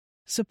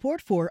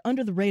Support for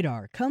Under the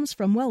Radar comes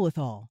from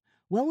Wellwithal.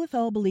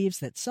 Wellwithal believes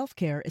that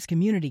self-care is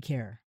community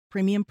care.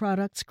 Premium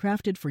products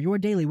crafted for your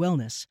daily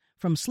wellness,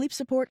 from sleep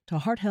support to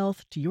heart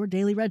health to your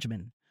daily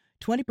regimen.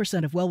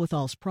 20% of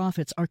Wellwithal's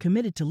profits are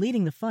committed to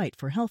leading the fight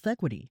for health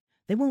equity.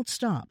 They won't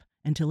stop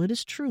until it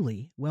is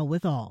truly well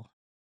with all.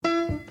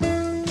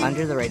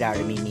 Under the radar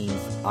to me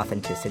means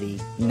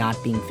authenticity, not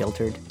being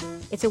filtered.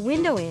 It's a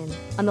window in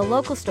on the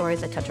local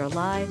stories that touch our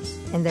lives.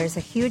 And there's a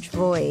huge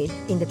void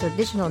in the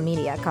traditional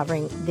media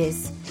covering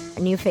these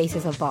new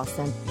faces of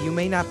Boston. You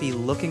may not be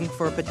looking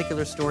for a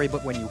particular story,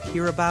 but when you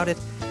hear about it,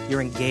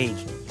 you're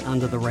engaged.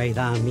 Under the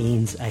radar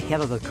means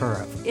ahead of the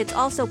curve. It's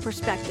also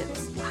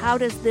perspectives. How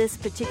does this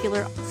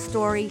particular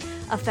story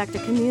affect a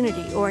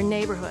community or a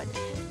neighborhood?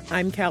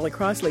 I'm Callie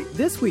Crossley.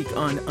 This week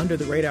on Under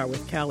the Radar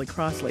with Callie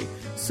Crossley,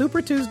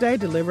 Super Tuesday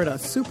delivered a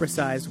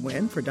supersized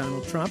win for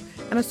Donald Trump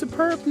and a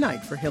superb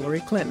night for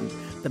Hillary Clinton.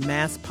 The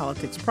Mass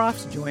Politics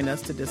profs join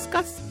us to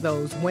discuss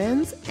those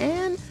wins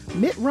and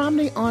Mitt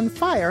Romney on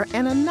fire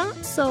and a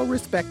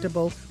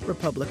not-so-respectable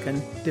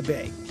Republican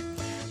debate.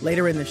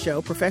 Later in the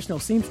show, professional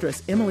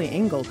seamstress Emily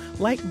Engel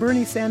liked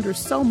Bernie Sanders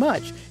so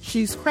much,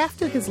 she's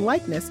crafted his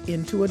likeness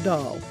into a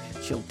doll.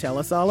 She'll tell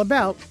us all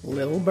about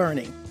Little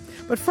Bernie.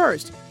 But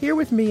first, here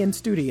with me in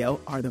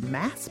studio are the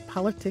Mass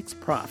Politics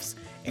profs.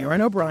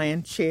 Erin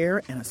O'Brien,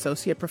 Chair and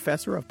Associate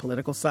Professor of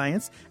Political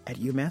Science at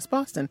UMass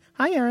Boston.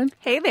 Hi, Erin.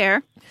 Hey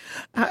there.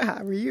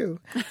 How are you?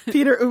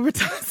 Peter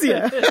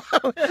Ubatasia,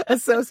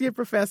 Associate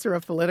Professor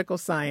of Political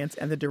Science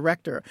and the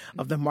Director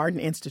of the Martin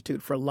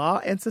Institute for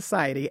Law and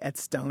Society at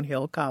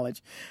Stonehill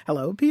College.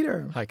 Hello,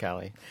 Peter. Hi,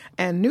 Callie.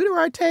 And new to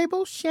our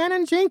table,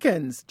 Shannon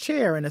Jenkins,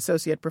 Chair and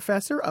Associate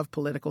Professor of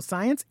Political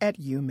Science at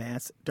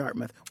UMass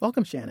Dartmouth.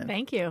 Welcome, Shannon.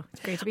 Thank you.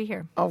 It's great to be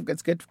here. Oh,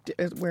 it's good.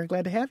 We're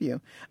glad to have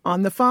you.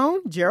 On the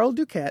phone, Gerald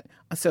Duquette,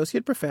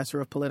 Associate Professor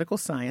of Political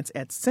Science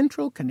at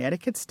Central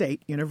Connecticut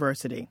State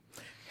University.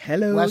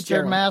 Hello,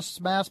 Western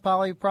Gerald. Mass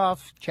Poly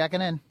Prof,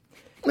 checking in.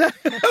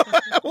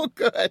 Well,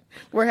 good.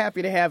 We're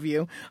happy to have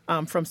you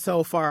from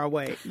so far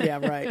away.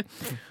 Yeah, right.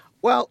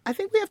 Well, I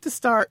think we have to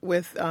start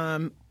with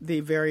the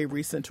very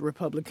recent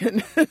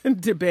Republican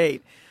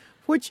debate,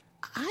 which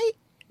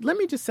let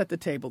me just set the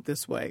table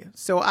this way.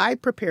 So I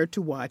prepared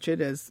to watch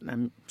it, as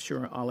I'm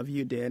sure all of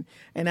you did,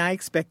 and I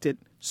expected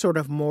sort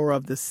of more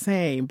of the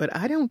same, but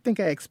I don't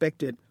think I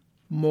expected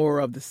more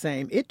of the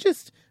same. It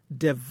just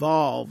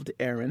devolved,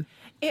 Erin.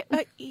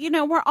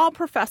 We're all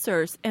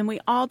professors and we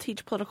all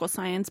teach political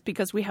science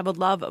because we have a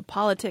love of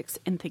politics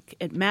and think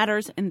it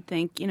matters and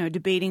think,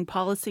 debating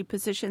policy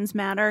positions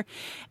matter.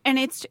 And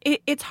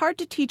it's hard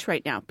to teach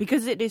right now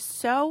because it is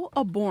so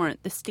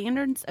abhorrent. The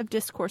standards of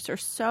discourse are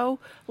so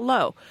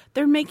low.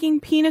 They're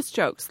making penis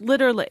jokes,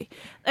 literally.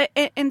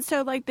 And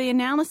so like the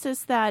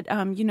analysis that,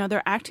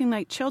 they're acting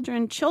like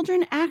children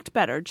act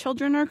better.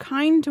 Children are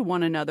kind to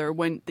one another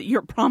when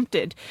you're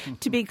prompted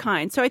to be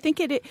kind. So I think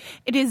it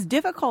is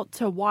difficult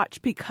to watch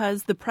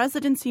because the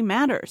presidency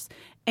matters.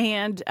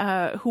 And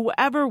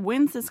whoever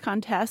wins this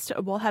contest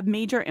will have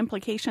major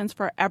implications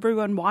for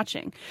everyone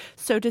watching.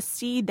 So to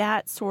see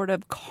that sort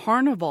of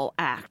carnival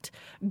act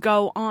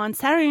go on,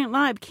 Saturday Night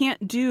Live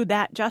can't do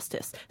that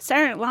justice.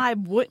 Saturday Night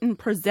Live wouldn't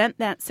present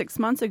that 6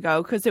 months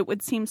ago because it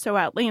would seem so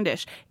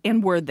outlandish,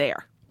 and we're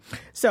there.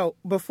 So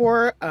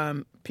before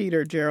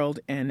Peter, Gerald,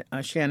 and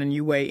Shannon,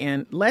 you weigh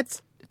in,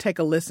 let's take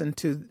a listen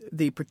to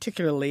the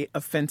particularly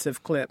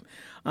offensive clip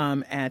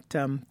at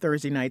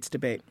Thursday night's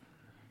debate.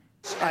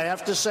 I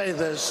have to say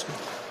this.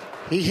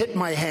 He hit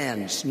my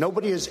hands.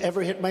 Nobody has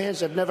ever hit my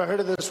hands. I've never heard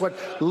of this one.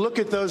 Look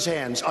at those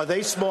hands. Are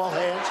they small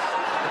hands?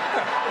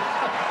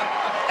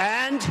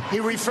 And he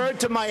referred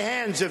to my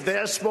hands. If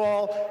they're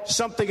small,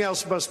 something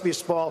else must be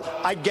small.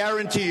 I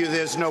guarantee you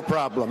there's no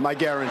problem. I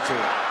guarantee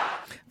it.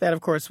 That,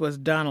 of course, was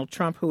Donald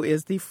Trump, who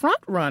is the front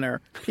runner,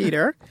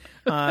 Peter,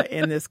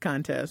 in this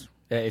contest.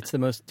 It's the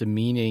most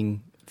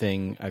demeaning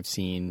thing I've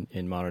seen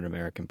in modern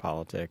American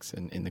politics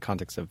and in the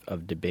context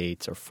of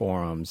debates or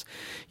forums.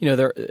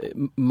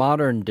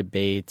 Modern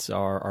debates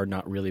are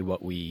not really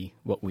what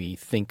we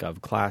think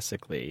of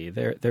classically.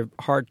 They're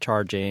hard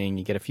charging.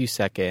 You get a few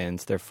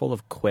seconds. They're full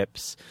of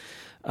quips.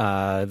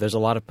 There's a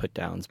lot of put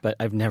downs, but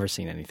I've never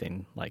seen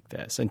anything like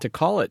this. And to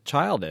call it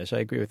childish, I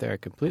agree with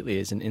Eric completely,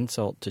 is an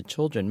insult to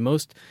children.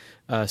 Most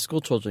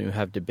school children who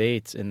have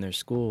debates in their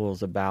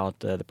schools about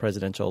the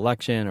presidential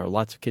election, or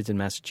lots of kids in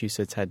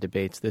Massachusetts had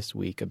debates this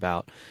week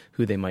about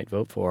who they might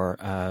vote for,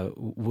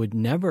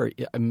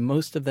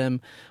 most of them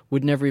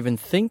would never even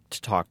think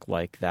to talk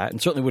like that, and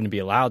certainly wouldn't be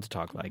allowed to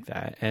talk like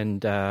that.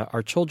 And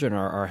our children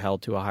are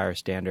held to a higher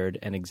standard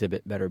and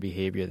exhibit better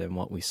behavior than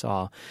what we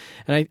saw.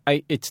 And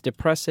it's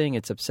depressing,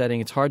 it's upsetting,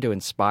 it's hard to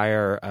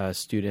inspire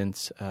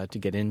students to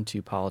get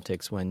into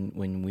politics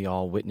when we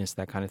all witness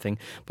that kind of thing.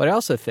 But I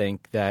also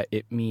think that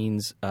it means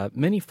things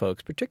many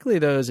folks, particularly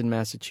those in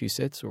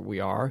Massachusetts, where we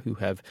are, who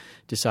have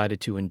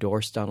decided to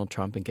endorse Donald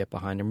Trump and get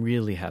behind him,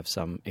 really have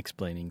some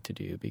explaining to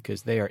do,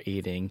 because they are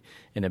aiding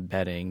and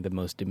abetting the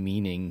most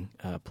demeaning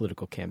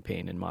political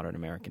campaign in modern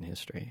American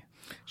history.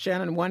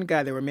 Shannon,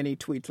 there were many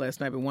tweets last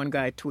night, but one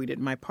guy tweeted,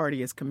 "My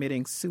party is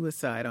committing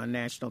suicide on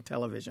national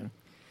television."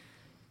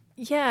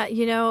 Yeah,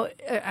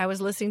 I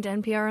was listening to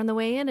NPR on the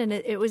way in, and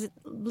it was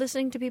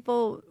listening to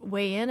people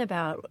weigh in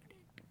about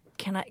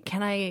can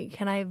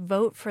I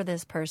vote for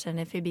this person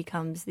if he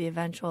becomes the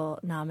eventual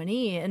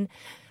nominee? And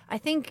I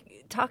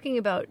think talking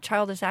about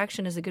childish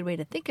action is a good way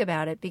to think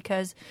about it,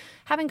 because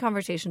having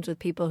conversations with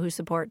people who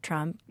support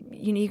Trump,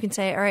 you can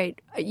say, all right,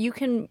 you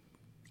can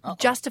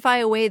justify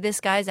away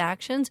this guy's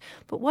actions,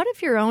 but what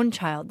if your own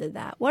child did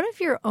that? What if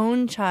your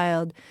own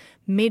child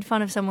made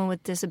fun of someone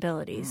with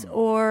disabilities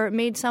or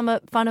made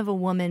fun of a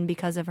woman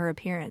because of her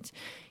appearance?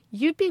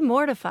 You'd be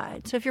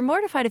mortified. So if you're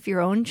mortified if your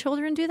own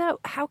children do that,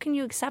 how can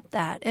you accept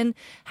that? And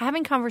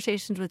having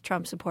conversations with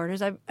Trump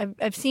supporters,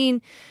 I've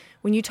seen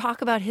when you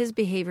talk about his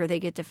behavior, they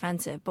get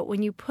defensive. But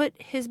when you put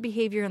his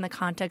behavior in the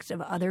context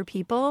of other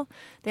people,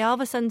 they all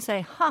of a sudden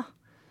say,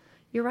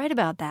 you're right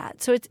about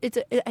that. So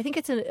I think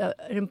it's an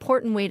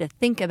important way to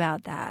think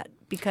about that,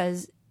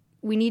 because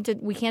we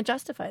can't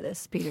justify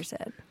this, Peter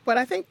said. But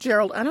I think,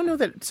 Gerald, I don't know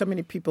that so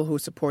many people who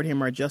support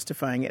him are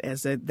justifying it,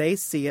 as that they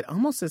see it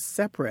almost as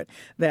separate,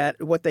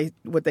 that what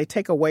they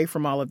take away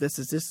from all of this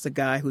is a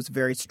guy who's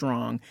very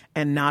strong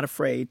and not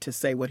afraid to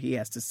say what he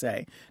has to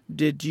say.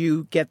 Did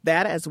you get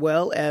that as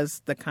well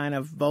as the kind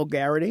of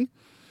vulgarity?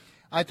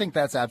 I think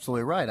that's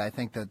absolutely right. I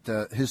think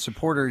that his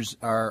supporters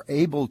are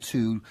able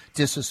to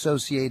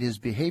disassociate his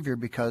behavior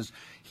because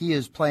he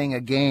is playing a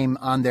game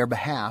on their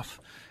behalf,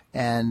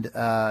 and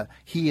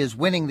he is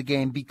winning the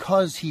game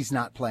because he's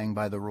not playing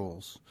by the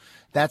rules.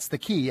 That's the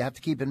key. You have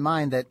to keep in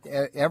mind that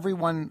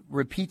everyone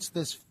repeats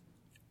this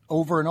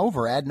over and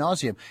over ad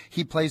nauseum.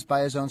 He plays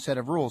by his own set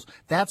of rules.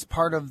 That's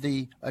part of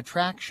the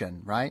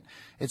attraction, right?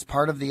 It's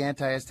part of the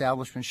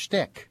anti-establishment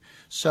shtick.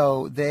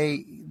 So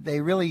they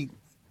really,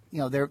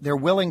 they're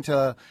willing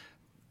to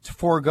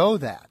forego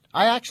that.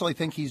 I actually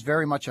think he's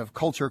very much a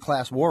culture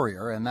class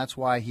warrior, and that's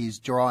why he's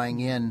drawing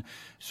in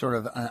sort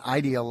of an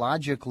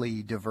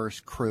ideologically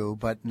diverse crew,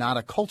 but not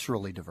a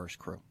culturally diverse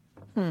crew.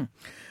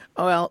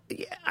 Well,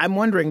 I'm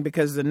wondering,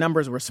 because the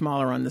numbers were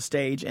smaller on the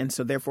stage, and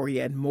so therefore he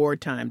had more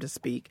time to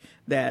speak,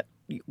 that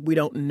we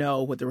don't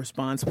know what the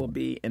response will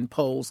be in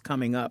polls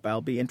coming up. I'll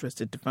be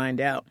interested to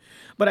find out.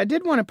 But I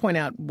did want to point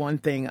out one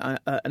thing,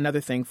 another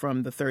thing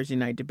from the Thursday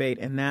night debate,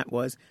 and that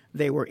was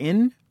they were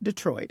in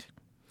Detroit.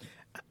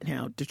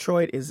 Now,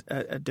 Detroit is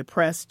a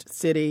depressed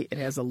city. It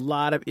has a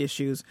lot of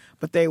issues,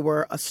 but they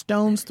were a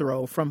stone's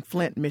throw from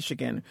Flint,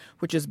 Michigan,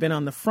 which has been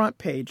on the front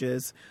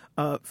pages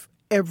of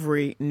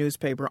every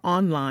newspaper,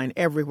 online,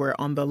 everywhere,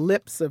 on the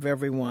lips of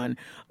everyone,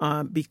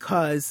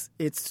 because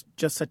it's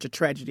just such a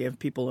tragedy. If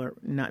people are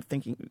not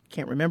thinking,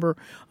 can't remember,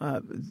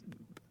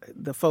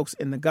 the folks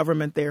in the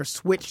government there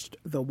switched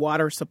the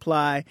water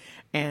supply,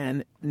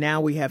 and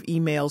now we have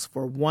emails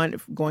for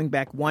going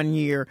back 1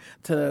 year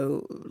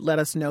to let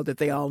us know that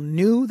they all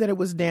knew that it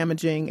was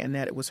damaging and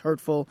that it was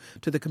hurtful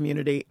to the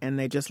community, and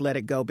they just let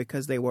it go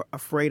because they were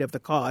afraid of the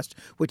cost,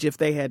 which if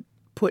they had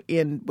put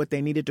in what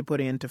they needed to put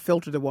in to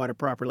filter the water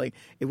properly,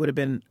 it would have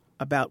been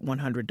about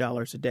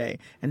 $100 a day.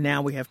 And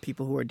now we have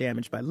people who are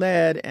damaged by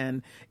lead,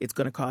 and it's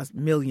going to cost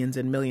millions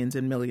and millions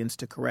and millions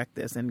to correct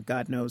this. And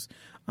God knows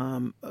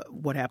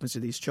what happens to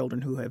these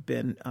children who have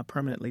been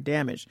permanently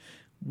damaged.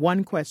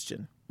 One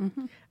question,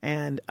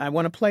 and I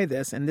want to play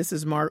this, and this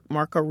is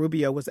Marco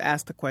Rubio was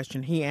asked the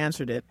question. He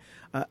answered it.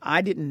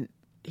 I didn't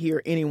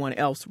hear anyone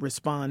else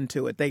respond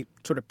to it. They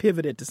sort of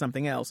pivoted to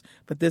something else,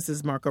 but this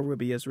is Marco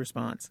Rubio's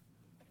response.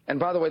 And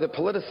by the way, the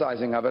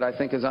politicizing of it, I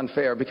think, is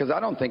unfair, because I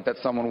don't think that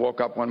someone woke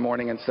up one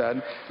morning and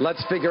said,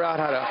 let's figure out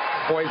how to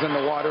poison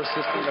the water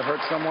system to hurt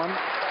someone.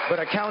 But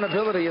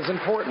accountability is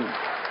important.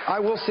 I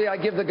will say I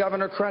give the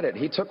governor credit.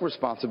 He took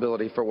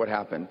responsibility for what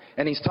happened.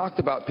 And he's talked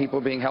about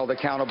people being held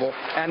accountable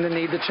and the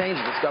need to change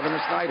this,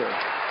 Governor Snyder.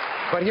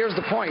 But here's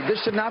the point.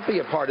 This should not be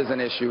a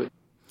partisan issue.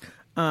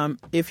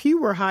 If he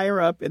were higher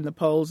up in the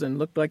polls and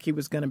looked like he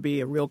was going to be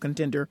a real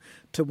contender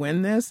to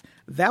win this,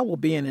 that will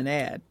be in an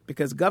ad,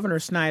 because Governor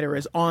Snyder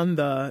is on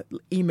the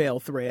email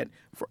thread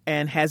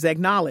and has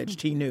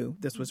acknowledged he knew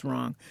this was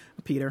wrong.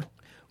 Peter?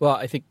 Well,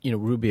 I think,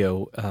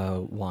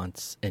 Rubio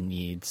wants and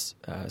needs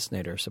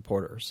Snyder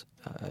supporters.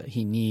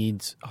 He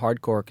needs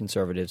hardcore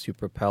conservatives who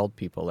propelled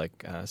people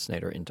like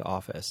Snyder into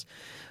office,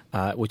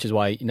 which is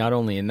why not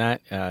only in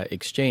that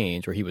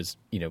exchange where he was,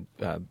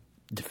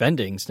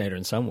 defending Snyder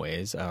in some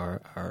ways,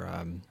 are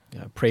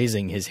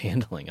praising his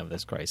handling of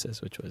this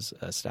crisis, which was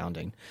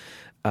astounding.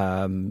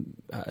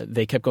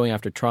 They kept going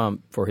after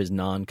Trump for his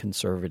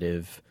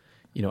non-conservative,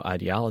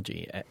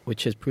 ideology,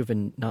 which has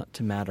proven not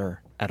to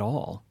matter at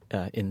all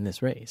in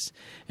this race.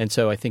 And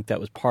so I think that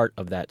was part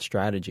of that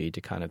strategy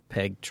to kind of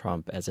peg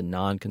Trump as a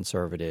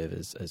non-conservative,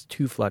 as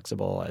too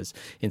flexible, as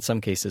in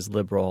some cases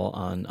liberal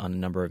on a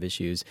number of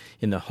issues,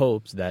 in the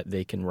hopes that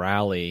they can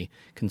rally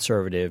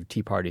conservative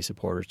Tea Party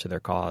supporters to their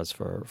cause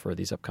for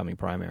these upcoming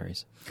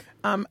primaries.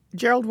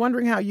 Gerald,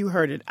 wondering how you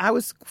heard it. I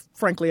was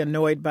frankly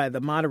annoyed by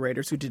the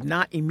moderators who did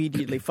not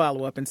immediately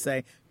follow up and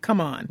say, come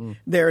on,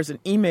 there's an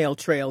email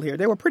trail here.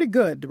 They were pretty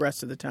good the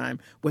rest of the time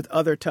with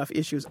other tough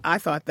issues. I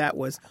thought that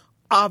was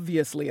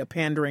obviously a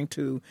pandering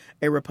to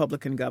a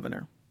Republican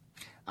governor.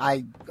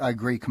 I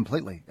agree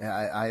completely.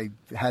 I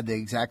had the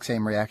exact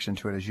same reaction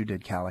to it as you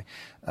did, Callie.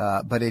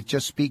 But it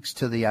just speaks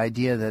to the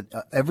idea that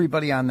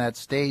everybody on that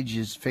stage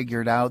has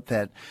figured out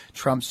that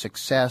Trump's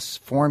success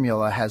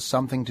formula has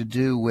something to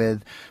do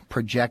with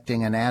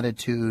projecting an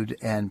attitude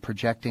and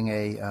projecting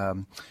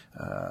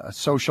a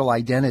social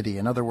identity.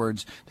 In other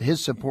words,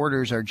 his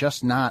supporters are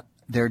just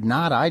they're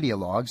not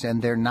ideologues,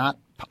 and they're not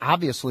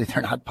policy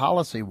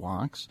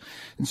wonks.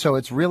 And so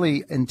it's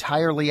really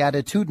entirely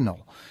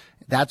attitudinal.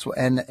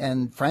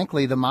 And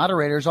frankly, the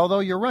moderators, although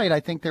you're right, I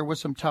think there was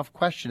some tough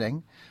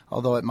questioning,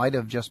 although it might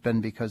have just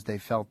been because they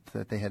felt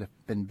that they had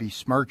been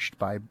besmirched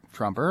by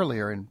Trump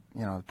earlier in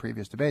the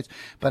previous debates.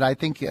 But I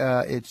think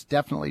it's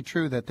definitely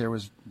true that there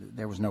was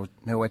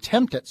no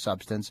attempt at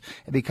substance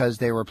because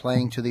they were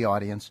playing to the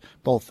audience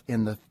both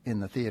in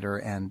the theater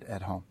and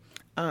at home.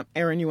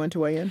 Aaron, you want to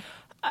weigh in?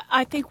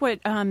 I think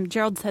what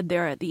Gerald said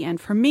there at the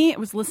end, for me, it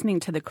was listening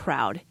to the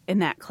crowd in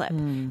that clip.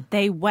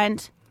 They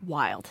went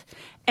wild.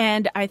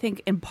 And I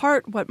think in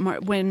part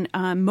when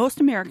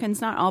most Americans,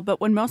 not all, but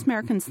when most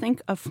Americans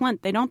think of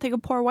Flint, they don't think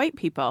of poor white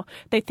people.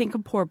 They think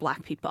of poor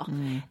black people.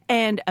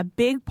 And a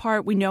big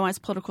part we know as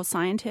political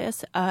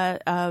scientists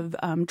of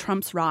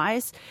Trump's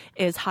rise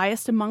is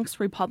highest amongst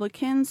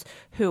Republicans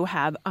who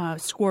have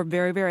scored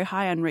very, very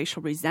high on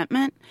racial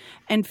resentment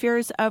and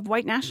fears of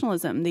white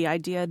nationalism. The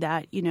idea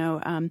that,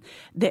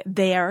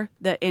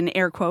 in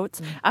air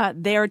quotes,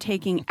 they're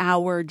taking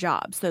our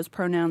jobs, those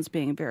pronouns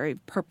being very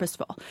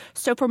purposeful.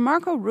 So for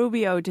Marco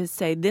Rubio to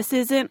say this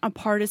isn't a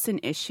partisan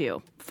issue,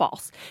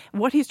 false.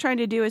 What he's trying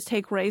to do is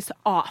take race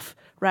off,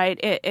 right?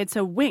 It's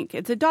a wink.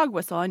 It's a dog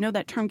whistle. I know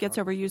that term gets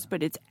overused,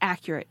 but it's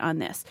accurate on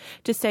this.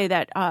 To say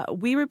that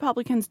we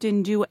Republicans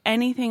didn't do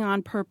anything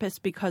on purpose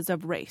because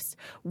of race.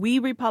 We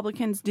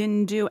Republicans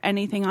didn't do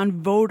anything on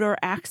voter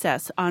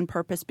access on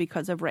purpose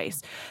because of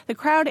race. The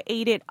crowd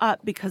ate it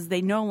up because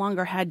they no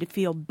longer had to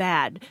feel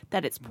bad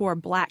that it's poor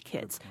black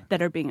kids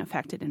that are being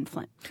affected in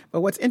Flint.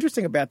 But what's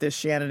interesting about this,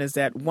 Shannon, is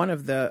that one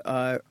of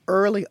the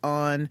early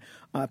on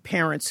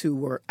parents who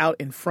were out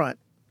in front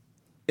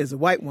is a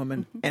white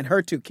woman and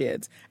her two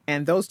kids.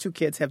 And those two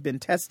kids have been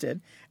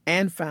tested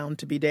and found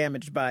to be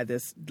damaged by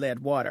this lead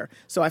water.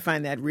 So I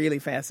find that really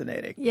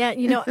fascinating. Yeah,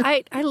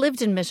 I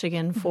lived in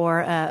Michigan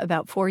for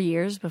about 4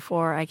 years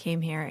before I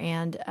came here.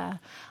 And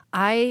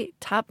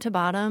top to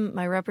bottom,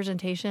 my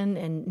representation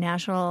in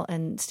national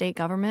and state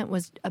government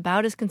was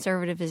about as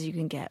conservative as you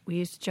can get. We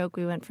used to joke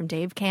we went from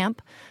Dave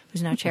Camp,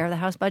 who's now chair of the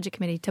House Budget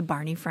Committee, to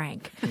Barney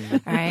Frank.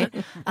 All right.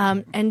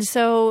 And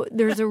so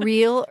there's a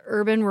real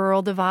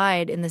urban-rural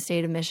divide in the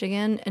state of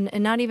Michigan,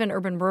 and not even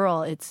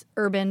urban-rural. It's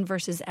urban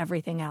versus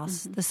everything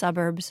else, the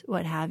suburbs,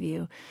 what have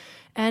you.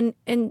 And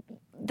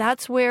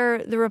that's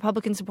where the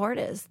Republican support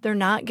is. They're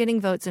not getting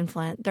votes in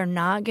Flint. They're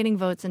not getting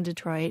votes in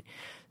Detroit.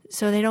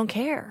 So they don't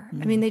care.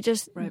 I mean, they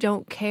just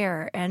don't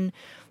care. And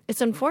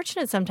it's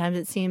unfortunate sometimes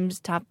it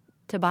seems top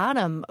to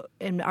bottom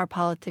in our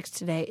politics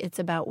today. It's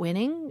about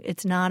winning.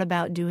 It's not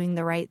about doing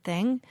the right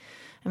thing.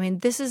 I mean,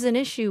 this is an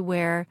issue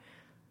where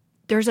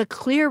there's a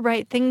clear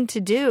right thing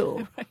to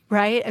do,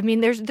 right? I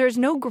mean, there's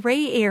no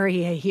gray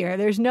area here.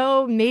 There's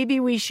no maybe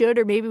we should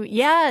or maybe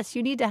yes,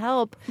 you need to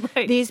help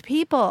these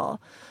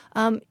people.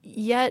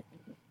 Yet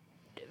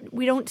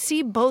we don't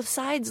see both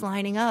sides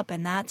lining up,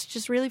 and that's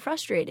just really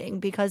frustrating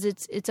because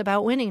it's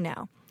about winning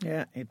now.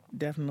 Yeah, it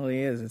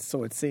definitely is.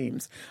 So it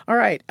seems. All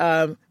right,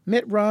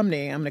 Mitt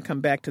Romney, I'm going to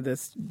come back to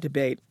this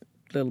debate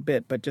a little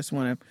bit, but just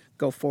want to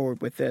go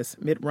forward with this.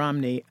 Mitt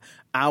Romney,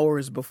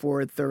 hours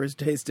before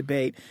Thursday's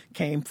debate,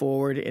 came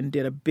forward and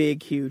did a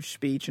big, huge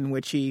speech in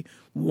which he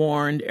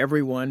warned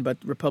everyone, but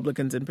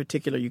Republicans in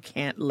particular, you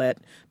can't let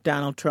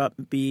Donald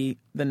Trump be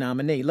the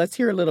nominee. Let's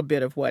hear a little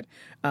bit of what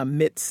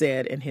Mitt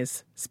said in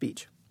his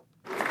speech.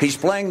 He's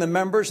playing the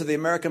members of the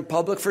American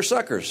public for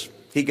suckers.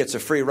 He gets a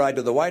free ride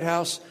to the White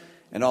House,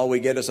 and all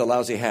we get is a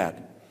lousy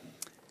hat.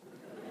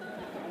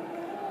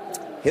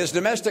 His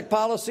domestic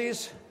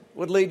policies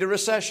would lead to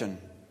recession.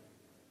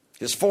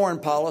 His foreign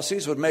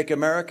policies would make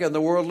America and the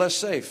world less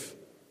safe.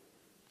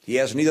 He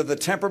has neither the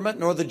temperament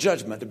nor the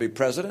judgment to be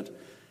president.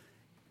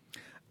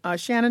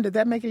 Shannon, did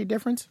that make any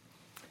difference?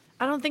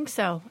 I don't think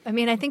so. I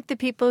mean, I think the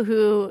people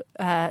who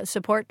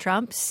support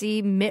Trump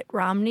see Mitt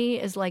Romney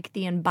as like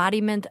the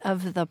embodiment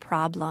of the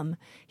problem.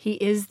 He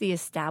is the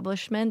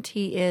establishment.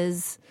 He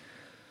is,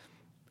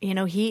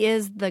 he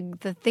is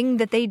the thing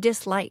that they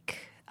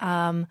dislike.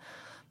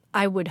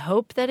 I would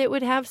hope that it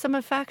would have some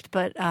effect,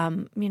 but,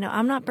 I'm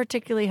not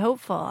particularly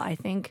hopeful. I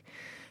think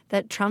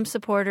that Trump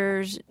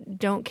supporters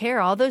don't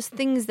care. All those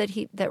things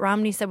that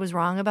Romney said was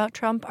wrong about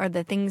Trump are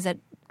the things that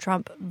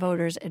Trump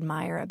voters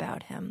admire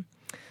about him.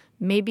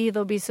 Maybe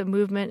there'll be some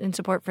movement in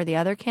support for the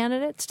other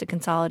candidates to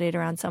consolidate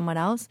around someone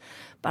else,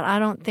 but I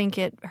don't think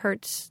it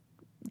hurts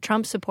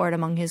Trump's support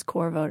among his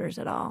core voters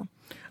at all.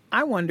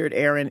 I wondered,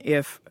 Aaron,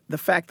 if the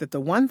fact that the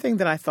one thing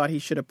that I thought he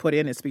should have put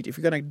in his speech, if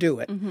you're going to do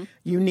it,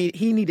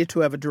 he needed to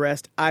have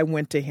addressed, I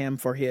went to him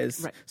for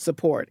his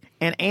support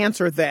and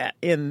answer that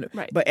and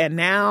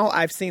now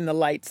I've seen the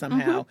light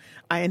somehow.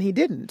 And he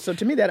didn't. So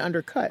to me, that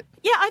undercut.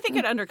 Yeah, I think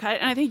it undercut,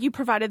 and I think you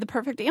provided the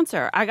perfect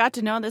answer. I got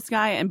to know this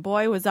guy, and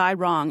boy, was I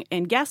wrong.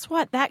 And guess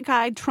what? That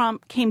guy,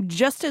 Trump, came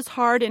just as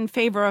hard in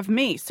favor of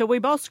me. So we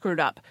both screwed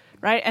up.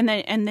 Right. And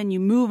then you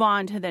move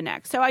on to the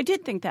next. So I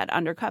did think that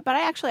undercut. But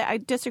I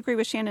disagree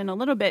with Shannon a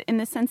little bit in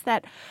the sense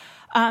that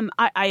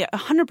I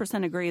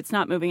 100% agree it's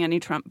not moving any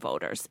Trump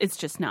voters. It's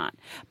just not.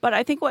 But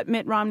I think what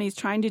Mitt Romney is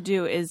trying to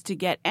do is to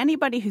get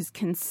anybody who's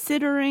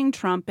considering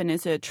Trump and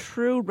is a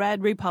true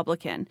red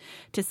Republican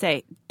to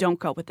say, don't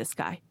go with this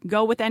guy.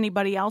 Go with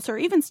anybody else or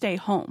even stay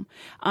home.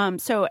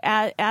 So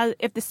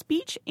if the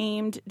speech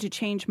aimed to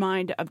change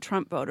mind of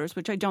Trump voters,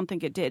 which I don't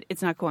think it did,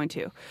 it's not going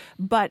to.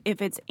 But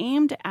if it's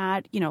aimed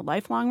at,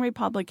 lifelong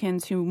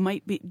Republicans who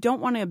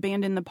don't want to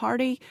abandon the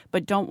party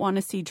but don't want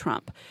to see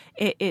Trump,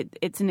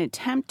 it's an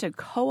attempt to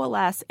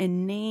coalesce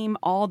and name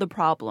all the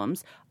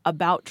problems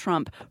about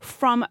Trump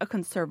from a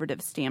conservative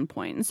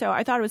standpoint. And so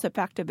I thought it was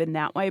effective in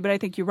that way. But I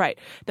think you're right.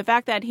 The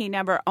fact that he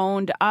never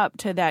owned up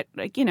to that,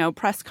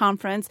 press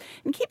conference.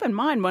 And keep in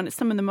mind,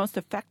 some of the most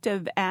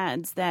effective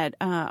ads that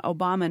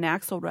Obama and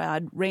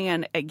Axelrod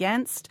ran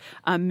against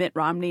Mitt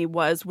Romney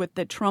was with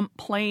the Trump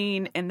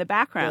plane in the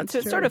background. That's so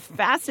it's true. sort of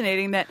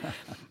fascinating that,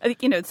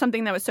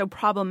 something that was so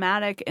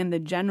problematic in the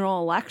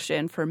general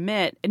election for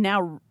Mitt, and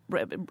now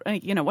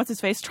what's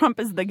his face? Trump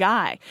is the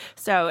guy.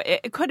 So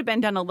it could have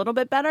been done a little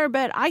bit better,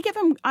 but I give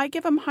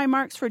him high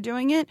marks for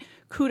doing it.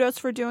 Kudos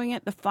for doing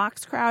it. The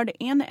Fox crowd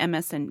and the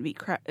MSNBC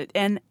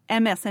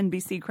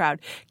crowd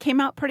came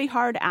out pretty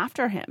hard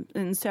after him.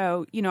 And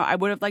so, I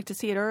would have liked to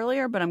see it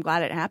earlier, but I'm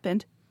glad it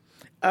happened.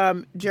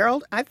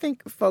 Gerald, I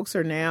think folks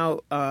are now,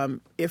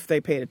 if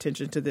they paid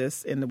attention to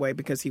this in the way,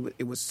 because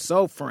it was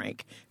so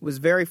frank. It was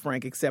very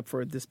frank, except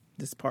for this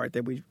part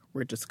that we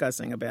were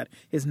discussing about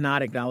his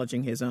not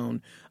acknowledging his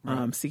own,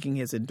 seeking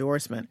his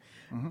endorsement.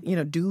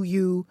 Do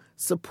you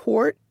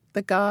support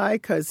the guy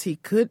because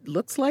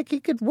looks like he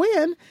could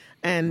win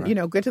and,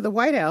 get to the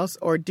White House?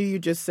 Or do you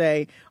just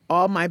say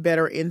all my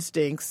better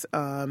instincts,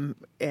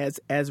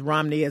 as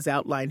Romney has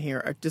outlined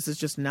here, this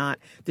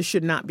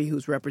should not be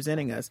who's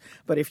representing us.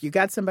 But if you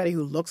got somebody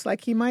who looks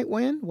like he might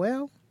win,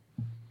 well,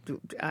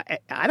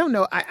 I don't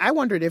know. I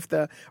wondered if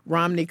the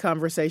Romney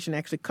conversation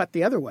actually cut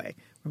the other way.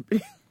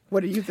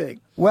 What do you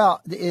think?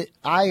 Well,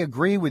 I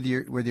agree with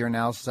your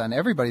analysis on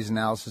everybody's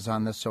analysis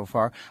on this so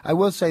far. I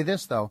will say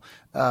this, though.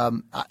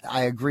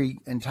 I agree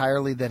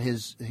entirely that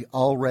his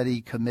already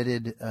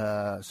committed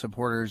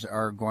supporters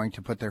are going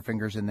to put their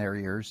fingers in their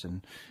ears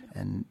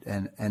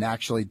and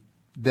actually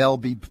they'll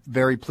be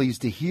very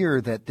pleased to hear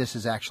that this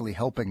is actually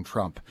helping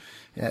Trump.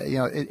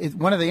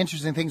 One of the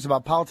interesting things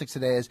about politics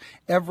today is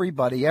every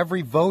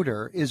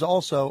voter is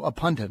also a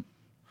pundit.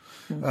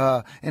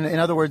 In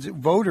other words,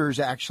 voters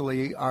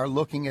actually are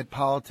looking at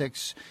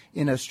politics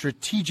in a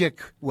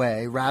strategic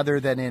way rather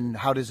than in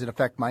how does it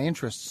affect my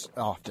interests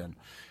often.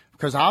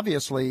 Because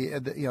obviously,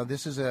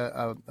 this is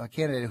a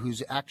candidate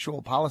whose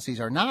actual policies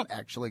are not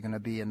actually going to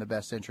be in the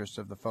best interest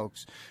of the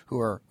folks who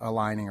are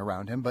aligning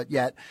around him, but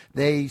yet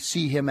they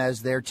see him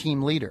as their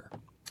team leader.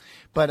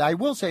 But I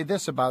will say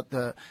this about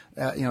the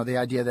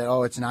idea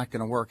that, it's not going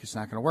to work, it's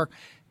not going to work.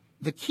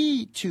 The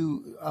key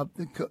to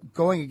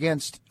going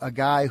against a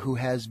guy who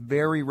has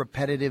very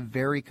repetitive,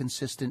 very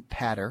consistent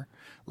patter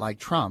like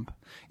Trump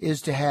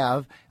is to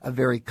have a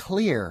very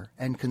clear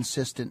and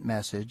consistent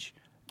message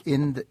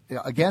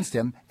against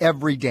him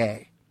every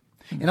day.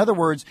 In other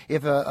words,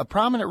 if a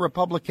prominent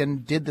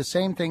Republican did the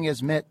same thing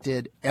as Mitt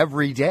did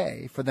every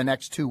day for the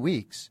next 2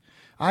 weeks,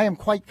 I am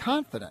quite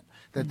confident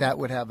that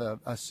would have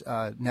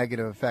a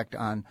negative effect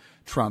on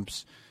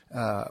Trump's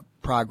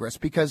progress,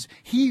 because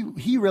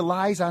he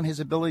relies on his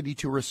ability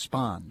to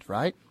respond,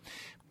 right?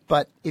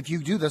 But if you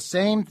do the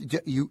same,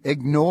 you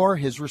ignore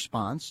his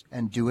response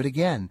and do it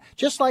again,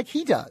 just like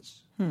he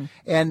does.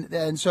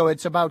 And so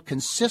it's about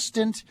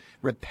consistent,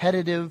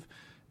 repetitive,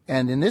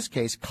 and in this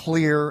case,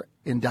 clear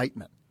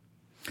indictment.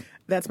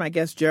 That's my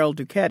guest, Gerald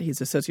Duquette.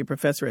 He's associate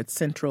professor at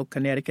Central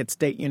Connecticut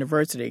State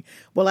University.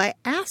 Well, I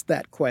asked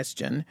that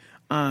question,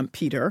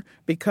 Peter,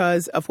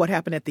 because of what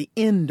happened at the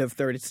end of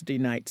Thursday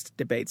night's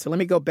debate. So let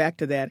me go back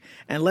to that,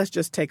 and let's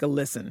just take a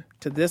listen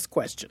to this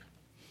question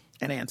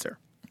and answer.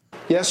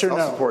 Yes or no?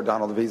 I'll support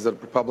Donald if he's the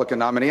Republican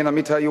nominee, and let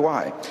me tell you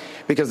why.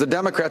 Because the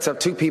Democrats have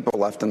two people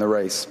left in the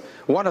race.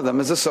 One of them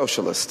is a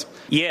socialist.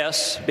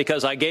 Yes,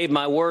 because I gave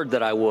my word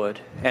that I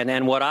would,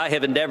 and what I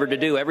have endeavored to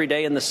do every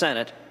day in the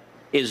Senate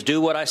is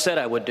do what I said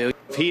I would do.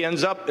 If he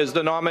ends up as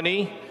the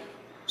nominee,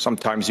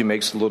 sometimes he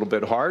makes it a little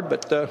bit hard,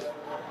 but,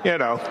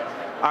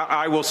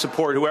 I will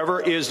support whoever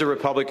is the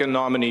Republican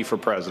nominee for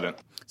president.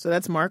 So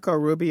that's Marco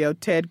Rubio,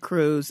 Ted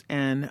Cruz,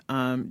 and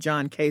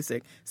John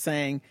Kasich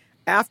saying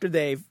after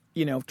they've,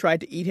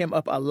 tried to eat him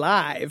up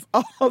alive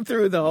all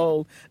through the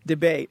whole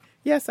debate,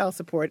 yes, I'll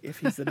support if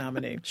he's the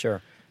nominee.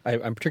 Sure.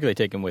 I'm particularly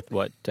taken with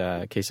what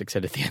Kasich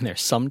said at the end there.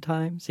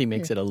 Sometimes he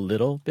makes it a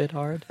little bit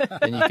hard.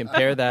 And you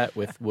compare that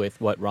with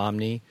what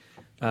Romney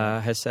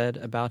has said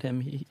about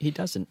him. He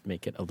doesn't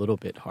make it a little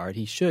bit hard.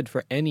 He should,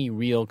 for any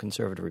real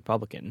conservative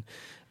Republican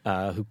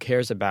who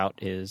cares about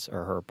his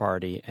or her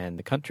party and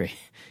the country,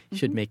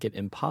 should make it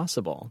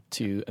impossible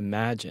to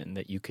imagine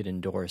that you could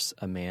endorse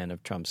a man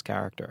of Trump's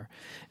character.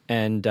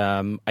 And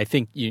I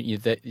think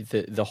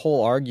the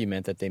whole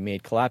argument that they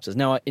made collapses.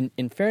 Now,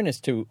 in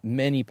fairness to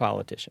many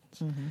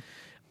politicians,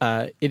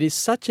 it is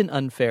such an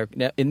unfair –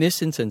 now, in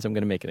this instance, I'm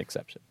going to make an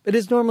exception. It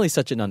is normally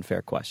such an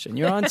unfair question.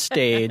 You're on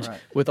stage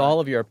with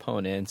all of your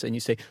opponents, and you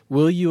say,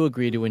 will you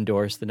agree to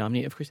endorse the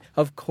nominee?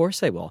 Of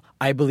course I will.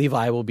 I believe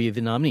I will be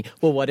the nominee.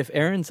 Well, what if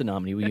Erin's the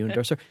nominee? Will you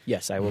endorse her?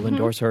 Yes, I will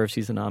endorse her if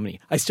she's the nominee.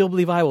 I still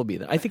believe I will be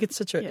the – I think it's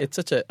such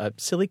a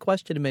silly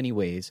question in many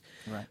ways.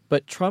 Right.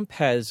 But Trump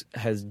has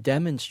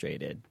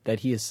demonstrated that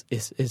he is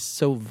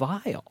so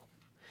vile.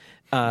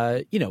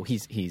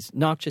 He's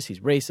noxious,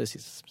 he's racist,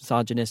 he's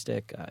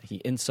misogynistic,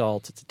 he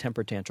insults, it's a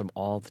temper tantrum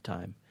all the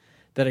time.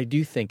 That I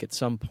do think at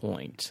some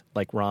point,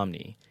 like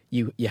Romney,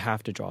 you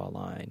have to draw a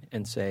line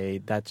and say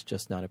that's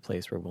just not a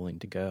place we're willing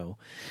to go.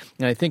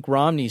 And I think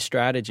Romney's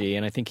strategy,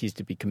 and I think he's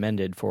to be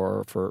commended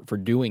for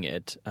doing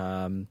it,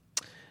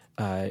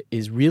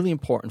 is really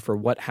important for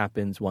what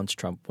happens once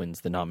Trump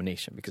wins the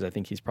nomination, because I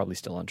think he's probably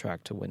still on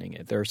track to winning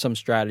it. There are some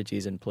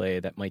strategies in play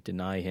that might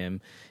deny him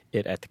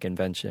it at the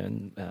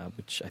convention,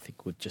 which I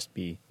think would just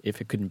be,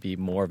 if it couldn't be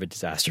more of a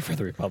disaster for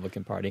the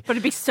Republican Party. But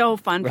it'd be so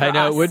fun for us. I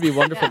know, it would be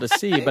wonderful to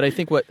see, but I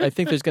think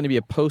there's going to be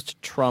a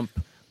post-Trump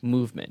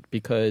movement,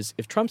 because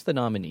if Trump's the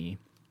nominee,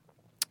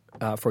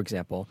 for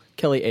example,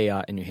 Kelly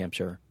Ayotte in New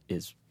Hampshire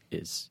is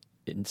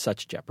in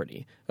such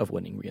jeopardy of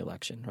winning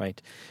re-election,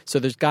 right? So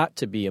there's got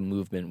to be a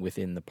movement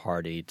within the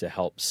party to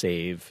help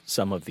save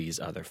some of these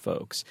other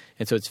folks.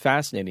 And so it's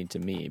fascinating to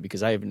me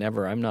because I'm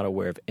not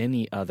aware of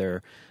any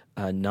other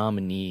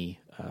nominee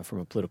from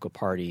a political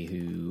party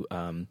who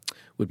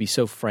would be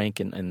so frank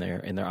in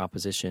their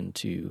opposition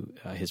to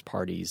his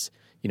party's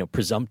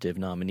presumptive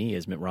nominee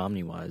as Mitt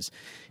Romney was.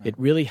 Right. It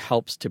really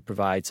helps to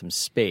provide some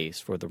space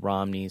for the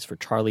Romneys, for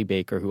Charlie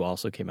Baker, who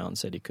also came out and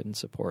said he couldn't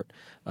support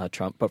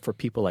Trump, but for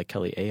people like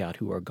Kelly Ayotte,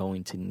 who are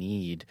going to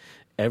need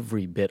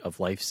every bit of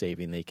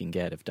life-saving they can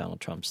get if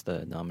Donald Trump's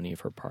the nominee of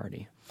her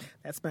party.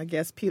 That's my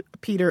guest,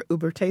 Peter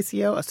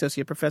Ubertasio,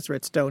 associate professor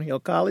at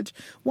Stonehill College,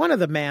 one of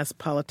the mass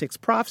politics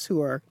profs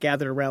who are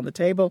gathered around the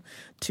table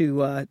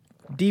to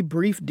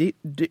debrief,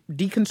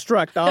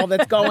 deconstruct all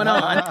that's going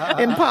on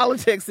in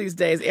politics these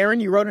days. Erin,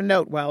 you wrote a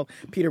note while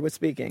Peter was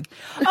speaking.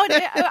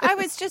 I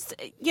was just,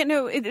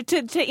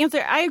 to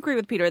answer, I agree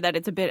with Peter that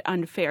it's a bit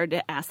unfair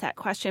to ask that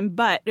question,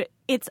 but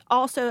it's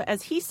also,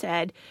 as he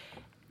said,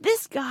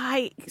 this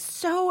guy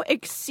so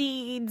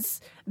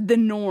exceeds the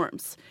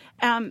norms.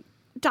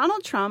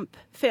 Donald Trump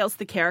fails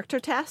the character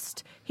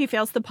test, he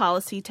fails the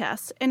policy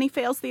test, and he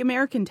fails the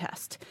American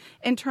test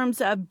in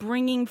terms of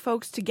bringing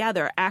folks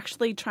together,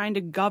 actually trying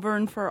to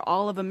govern for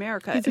all of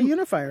America. He's a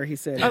unifier, he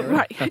said.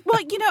 Right. Well,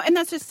 and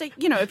that's just,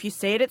 if you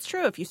say it, it's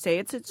true. If you say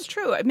it's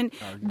true. I mean,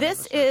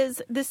 this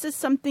is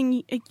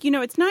something,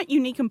 it's not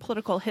unique in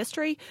political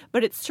history,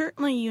 but it's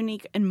certainly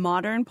unique in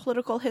modern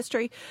political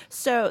history.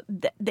 So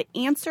the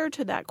answer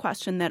to that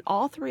question, that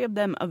all three of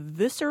them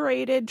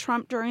eviscerated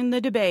Trump during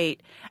the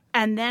debate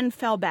and then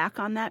fell back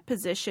on that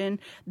position,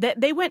 that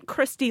they went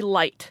Christie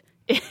light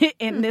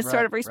in this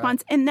sort of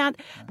response. Right. And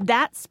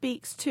that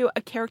speaks to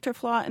a character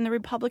flaw in the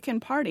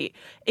Republican Party.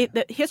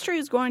 The history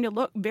is going to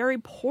look very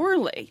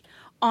poorly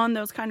on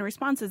those kind of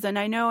responses. And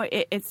I know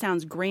it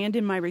sounds grand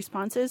in my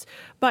responses,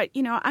 but,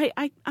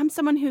 I'm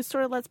someone who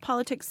sort of lets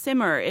politics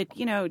simmer.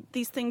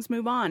 These things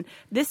move on.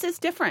 This is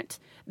different.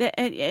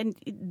 And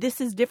this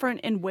is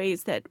different in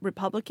ways that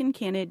Republican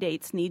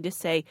candidates need to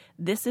say,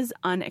 this is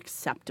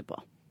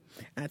unacceptable.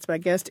 That's my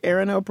guest,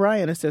 Erin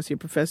O'Brien, associate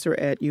professor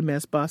at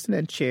UMass Boston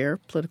and chair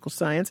political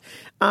science.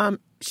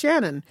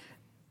 Shannon,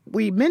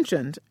 we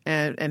mentioned,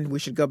 and we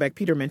should go back,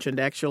 Peter mentioned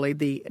actually,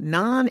 the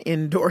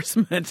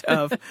non-endorsement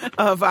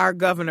of our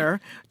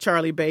governor,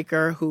 Charlie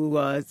Baker, who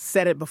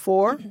said it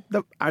before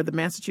the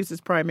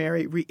Massachusetts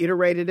primary,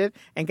 reiterated it,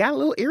 and got a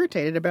little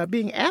irritated about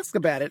being asked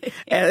about it,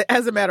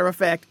 as a matter of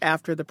fact,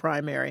 after the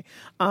primary.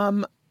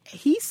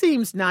 He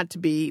seems not to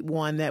be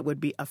one that would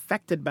be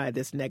affected by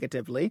this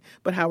negatively,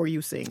 but how are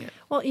you seeing it?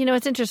 Well,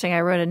 it's interesting.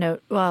 I wrote a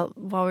note while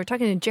we were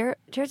talking, and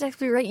Jared's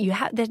actually right.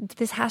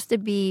 This has to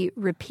be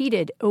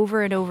repeated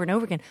over and over and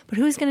over again. But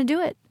who's going to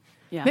do it?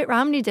 Yeah. Mitt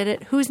Romney did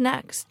it. Who's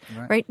next?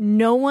 Right?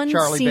 No one's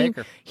seen.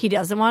 Baker. He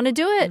doesn't want to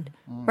do it.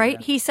 Right?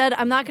 Yeah. He said,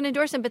 I'm not going to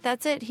endorse him, but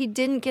that's it. He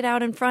didn't get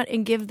out in front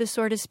and give the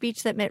sort of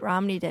speech that Mitt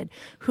Romney did.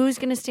 Who's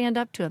going to stand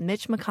up to him?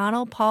 Mitch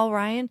McConnell, Paul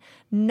Ryan?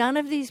 None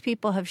of these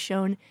people have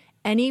shown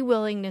any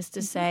willingness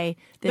to say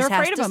this They're has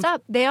afraid to of him.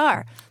 stop. They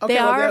are. Okay, They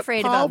well, are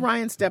afraid Paul of him.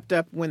 Ryan stepped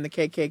up when the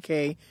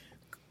KKK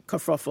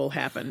kerfuffle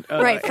happened.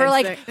 Right, for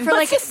like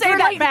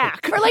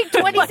back. For like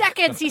 20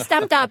 seconds he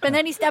stepped up and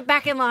then he stepped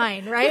back in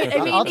line, right?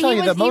 I mean, I'll tell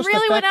you, the most he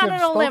really went out on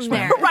effective a limb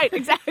spokesman- there. Right,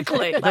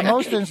 exactly.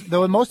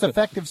 The most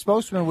effective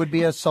spokesman would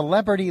be a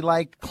celebrity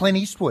like Clint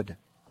Eastwood.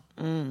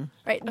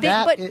 Right.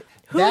 That But is-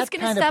 who's that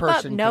going to kind of step up?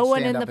 person No could one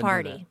stand in up the and do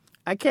party.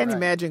 I can't Right.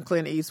 imagine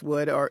Clint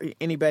Eastwood or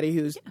anybody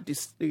who's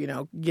just,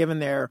 given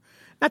their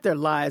not their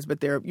lives, but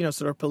their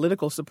sort of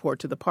political support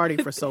to the party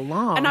for so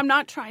long. And I'm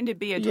not trying to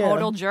be a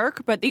total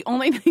jerk, but the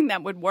only thing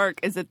that would work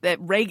is that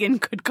Reagan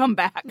could come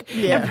back.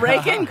 Yeah. If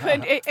Reagan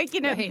could,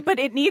 but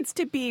it needs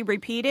to be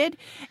repeated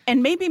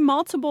and maybe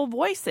multiple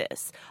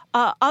voices.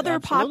 Other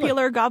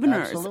popular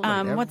governors.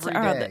 Absolutely. What's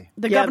Every day.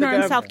 the Yeah, governor the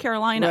in governor. South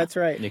Carolina? That's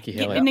right. Nikki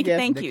Yeah, Haley.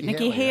 Thank you,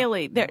 Nikki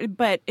Haley.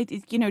 But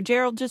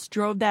Gerald just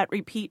drove that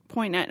repeat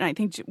point, and I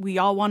think we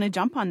all want to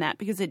jump on that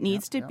because it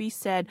needs to be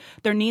said.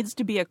 There needs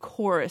to be a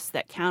chorus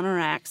that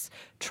counteracts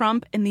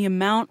Trump and the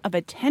amount of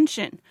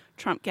attention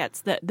Trump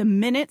gets. The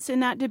minutes in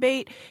that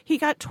debate, he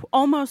got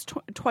almost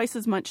twice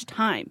as much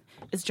time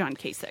as John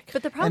Kasich.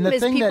 But the And problem the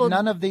is thing people. that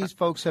none of these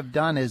folks have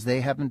done is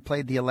they haven't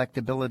played the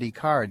electability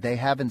card. They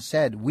haven't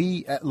said,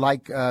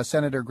 like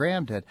Senator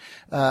Graham did,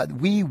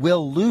 we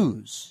will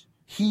lose.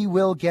 He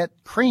will get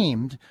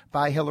creamed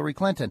by Hillary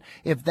Clinton.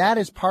 If that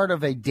is part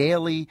of a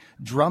daily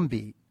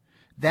drumbeat,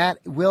 that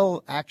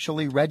will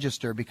actually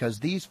register because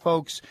these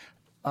folks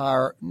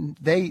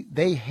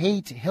they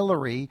hate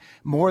Hillary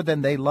more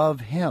than they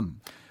love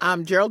him.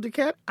 Gerald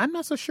Duquette, I'm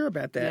not so sure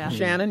about that. Yeah.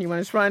 Shannon, you want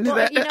to respond to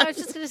Well, that? I was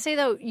just going to say,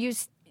 though,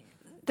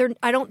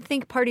 I don't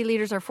think party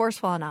leaders are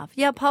forceful enough.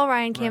 Yeah, Paul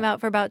Ryan came out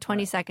for about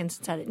 20 seconds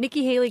and said it.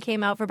 Nikki Haley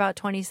came out for about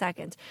 20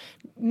 seconds.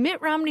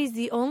 Mitt Romney's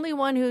the only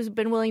one who's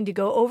been willing to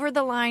go over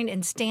the line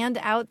and stand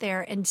out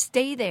there and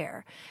stay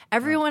there.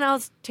 Everyone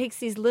else takes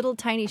these little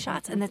tiny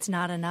shots, and that's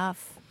not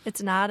enough.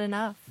 It's not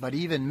enough. But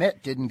even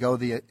Mitt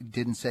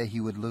didn't say he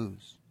would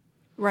lose.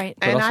 Right.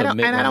 But And also I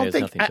Mitt don't Romney has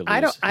think nothing to I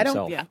lose don't.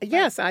 himself. Yeah.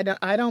 Yes, I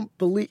don't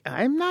believe.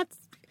 I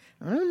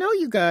don't know,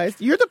 you guys.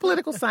 You're the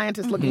political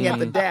scientist looking at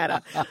the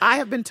data. I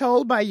have been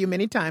told by you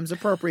many times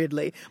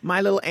appropriately, my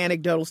little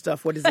anecdotal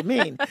stuff, what does it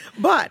mean?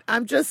 But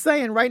I'm just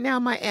saying right now,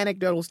 my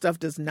anecdotal stuff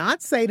does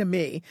not say to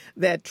me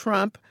that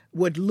Trump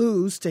would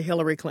lose to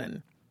Hillary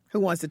Clinton.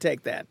 Who wants to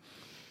take that?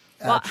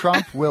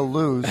 Trump will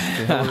lose to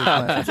Hillary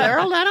Clinton.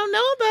 Gerald, I don't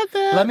know about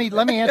that.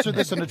 Let me answer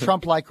this in a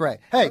Trump-like way.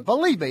 Hey,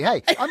 believe me.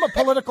 Hey, I'm a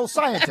political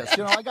scientist.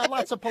 I got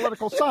lots of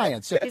political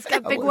science. He's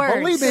got big words.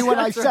 Believe me when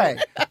I say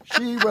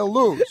she will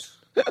lose.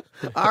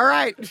 All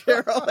right,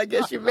 Gerald, I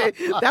guess you made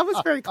that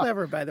was very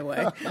clever, by the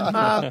way.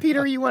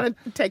 Peter, you want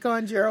to take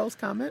on Gerald's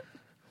comment?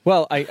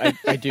 Well, I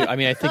do. I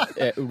mean, I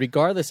think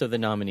regardless of the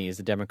nominees,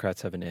 the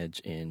Democrats have an edge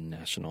in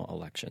national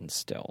elections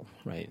still,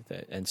 right?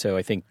 And so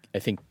I think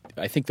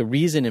the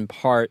reason, in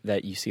part,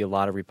 that you see a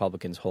lot of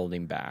Republicans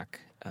holding back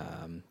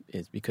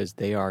is because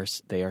they are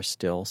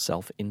still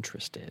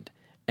self-interested.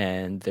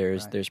 And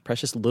there's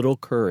precious little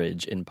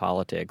courage in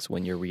politics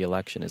when your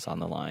reelection is on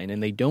the line,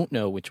 and they don't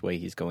know which way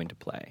he's going to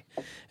play,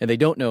 and they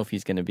don't know if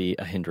he's going to be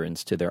a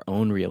hindrance to their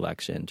own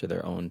reelection, to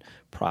their own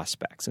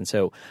prospects. And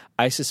so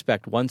I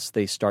suspect once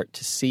they start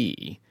to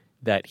see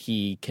that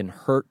he can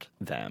hurt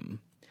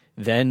them,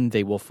 then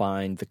they will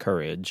find the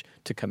courage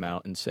to come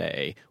out and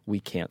say,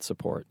 we can't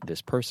support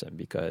this person,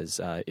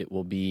 because it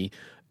will be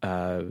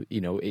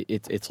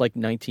it's like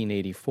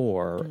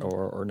 1984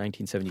 or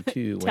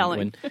 1972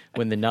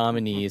 when the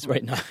nominees,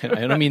 right now,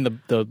 I don't mean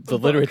the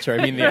literature,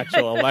 I mean the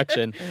actual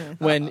election,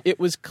 when it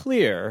was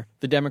clear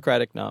the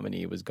Democratic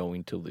nominee was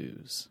going to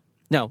lose.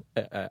 Now,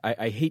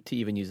 I hate to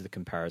even use the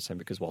comparison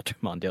because Walter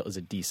Mondale is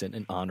a decent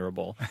and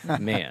honorable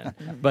man,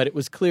 but it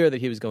was clear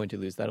that he was going to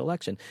lose that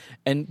election.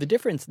 And the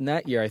difference in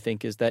that year, I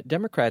think, is that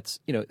Democrats,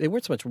 they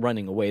weren't so much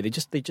running away. They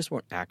just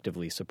weren't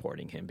actively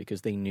supporting him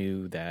because they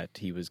knew that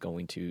he was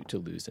going to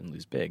lose and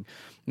lose big.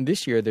 And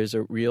this year, there's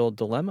a real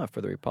dilemma for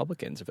the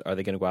Republicans. Are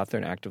they going to go out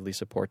there and actively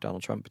support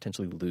Donald Trump,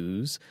 potentially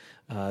lose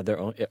their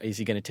own? Is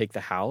he going to take the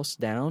House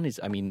down?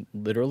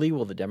 Literally,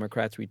 will the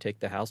Democrats retake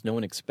the House? No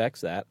one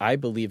expects that. I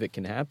believe it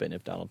can happen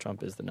if Donald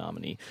Trump is the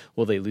nominee.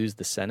 Will they lose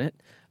the Senate?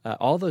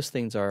 All those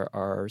things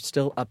are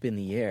still up in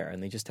the air,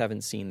 and they just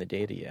haven't seen the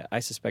data yet.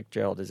 I suspect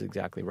Gerald is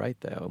exactly right,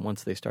 though. And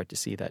once they start to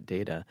see that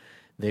data,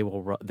 they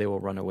will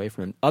run away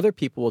from him. Other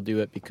people will do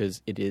it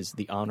because it is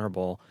the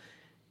honorable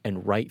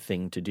and right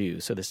thing to do.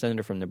 So the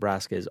senator from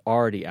Nebraska is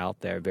already out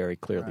there very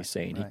clearly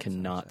saying he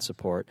cannot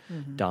support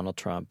Donald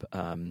Trump.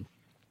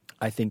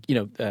 I think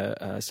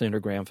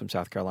Senator Graham from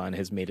South Carolina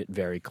has made it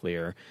very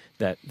clear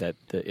that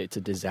it's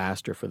a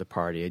disaster for the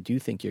party. I do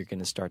think you're going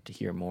to start to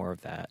hear more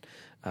of that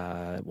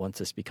once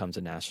this becomes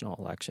a national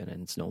election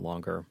and it's no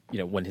longer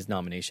when his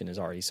nomination is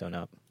already sewn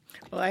up.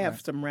 Well, I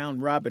have some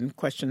round robin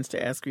questions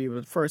to ask you,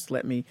 but first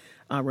let me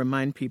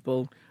remind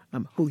people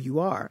who you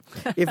are.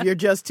 If you're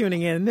just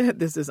tuning in,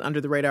 this is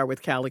Under the Radar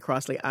with Callie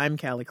Crossley. I'm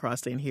Callie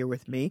Crossley, and here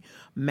with me,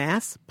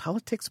 Mass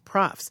Politics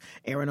Profs,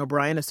 Aaron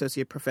O'Brien,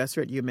 Associate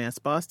Professor at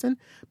UMass Boston,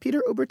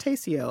 Peter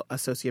Ubertasio,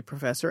 Associate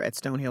Professor at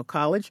Stonehill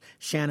College,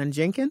 Shannon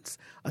Jenkins,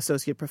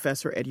 Associate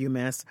Professor at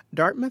UMass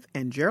Dartmouth,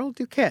 and Gerald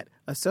Duquette,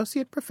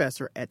 Associate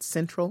Professor at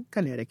Central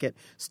Connecticut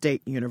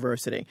State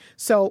University.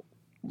 So,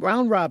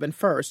 round robin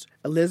first,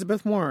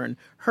 Elizabeth Warren,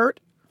 hurt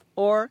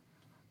or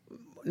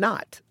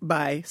not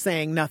by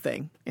saying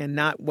nothing and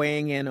not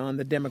weighing in on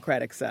the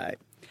Democratic side?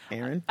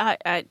 Aaron?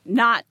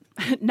 Not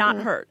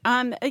hurt.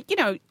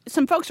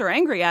 Some folks are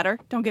angry at her,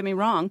 don't get me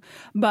wrong,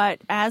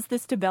 but as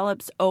this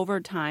develops over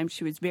time,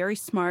 she was very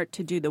smart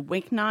to do the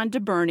wink nod to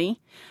Bernie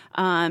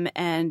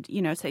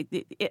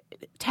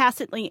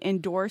tacitly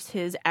endorse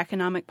his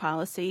economic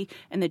policy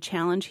and the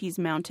challenge he's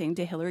mounting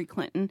to Hillary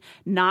Clinton,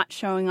 not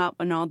showing up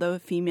when all the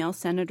female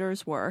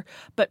senators were.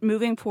 But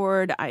moving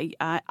forward,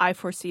 I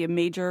foresee a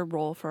major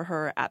role for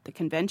her at the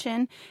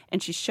convention,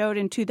 and she showed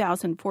in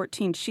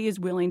 2014 she is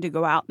willing to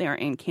go out there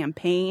and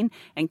campaign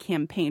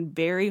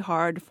very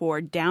hard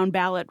for down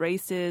ballot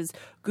races,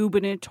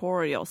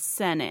 gubernatorial,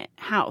 Senate,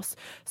 House.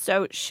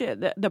 So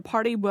the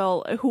party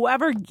will,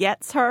 whoever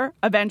gets her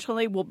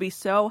eventually will be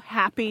so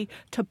happy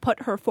to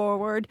put her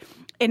forward.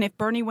 And if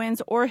Bernie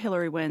wins or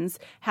Hillary wins,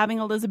 having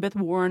Elizabeth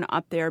Warren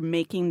up there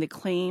making the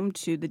claim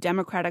to the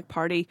Democratic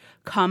Party,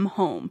 come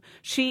home.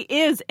 She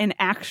is an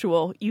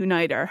actual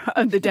uniter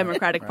of the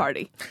Democratic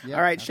Party. Yeah,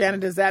 all right, Shannon,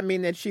 does that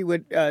mean that she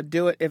would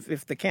do it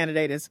if the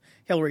candidate is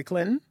Hillary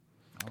Clinton?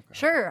 Okay.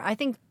 Sure. I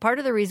think part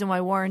of the reason why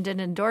Warren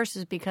didn't endorse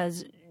is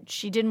because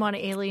she didn't want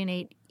to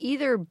alienate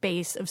either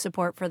base of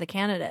support for the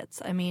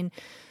candidates. I mean,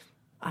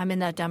 I'm in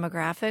that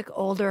demographic,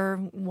 older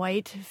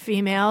white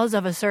females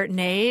of a certain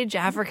age,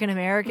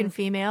 African-American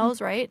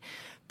females, right?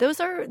 Those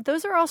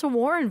are also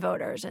Warren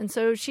voters. And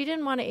so she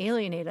didn't want to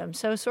alienate them.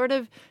 So sort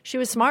of she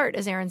was smart,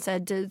 as Aaron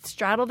said, to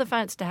straddle the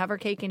fence, to have her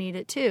cake and eat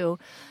it too.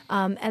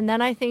 And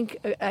then I think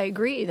I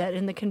agree that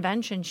in the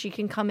convention she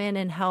can come in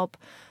and help.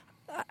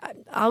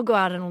 I'll go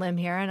out on a limb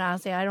here and I'll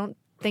say I don't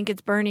think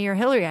it's Bernie or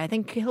Hillary. I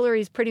think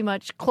Hillary's pretty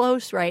much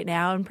close right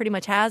now and pretty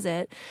much has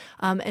it.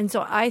 And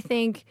so I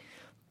think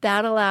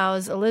that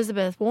allows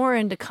Elizabeth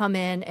Warren to come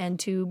in and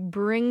to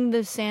bring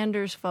the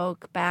Sanders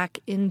folk back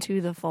into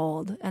the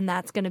fold. And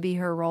that's going to be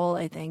her role,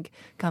 I think,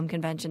 come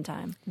convention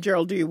time.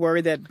 Gerald, do you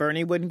worry that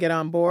Bernie wouldn't get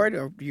on board,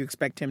 or do you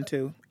expect him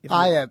to?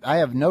 I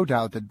have no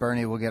doubt that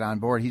Bernie will get on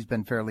board. He's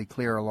been fairly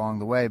clear along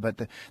the way.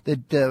 But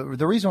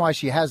the reason why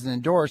she hasn't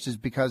endorsed is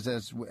because,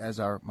 as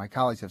my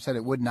colleagues have said,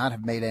 it would not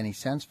have made any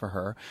sense for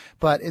her.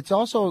 But it's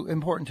also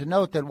important to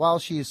note that while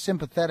she is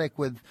sympathetic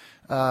with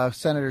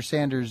Senator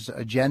Sanders'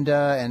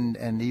 agenda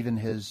and even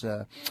his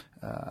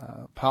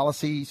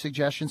policy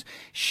suggestions,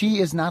 she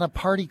is not a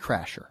party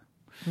crasher.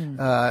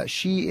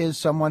 She is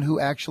someone who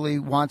actually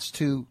wants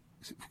to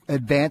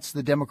advance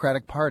the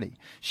Democratic Party.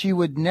 She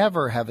would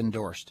never have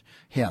endorsed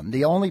him.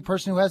 The only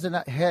person who hasn't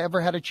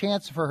ever had a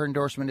chance for her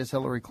endorsement is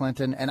Hillary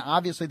Clinton, and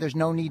obviously there's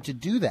no need to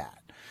do that.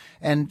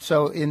 And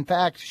so, in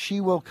fact,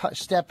 she will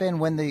step in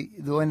when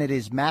it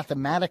is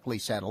mathematically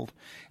settled,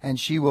 and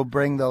she will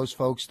bring those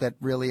folks that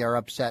really are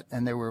upset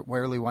and they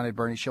really wanted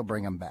Bernie, she'll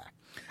bring them back.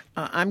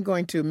 I'm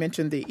going to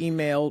mention the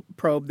email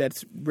probe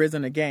that's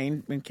risen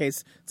again in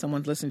case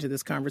someone's listening to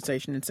this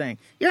conversation and saying,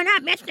 "You're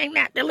not mentioning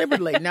that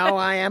deliberately." No,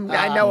 I am.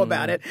 I know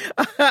about it.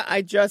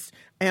 I just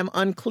am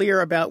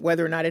unclear about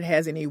whether or not it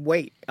has any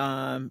weight,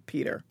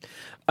 Peter.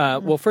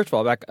 Well, first of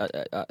all, back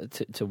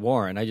to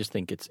Warren, I just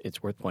think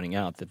it's worth pointing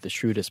out that the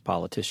shrewdest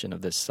politician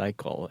of this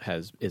cycle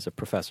is a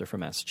professor from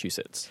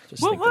Massachusetts.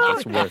 Just think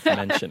that's worth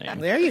mentioning.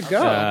 There you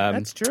go.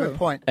 That's true. Good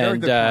point. Very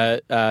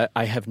good point.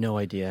 I have no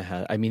idea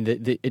how. I mean,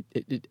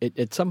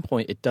 at some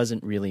point, it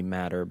doesn't really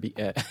matter.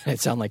 It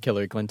sounds like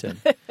Hillary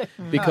Clinton,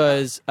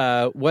 because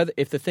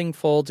if the thing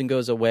folds and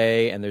goes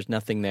away and there's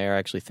nothing there, I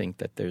actually think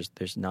that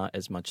there's not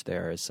as much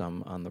there as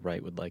some on the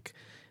right would like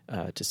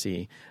to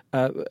see.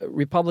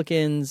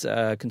 Republicans,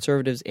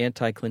 conservatives,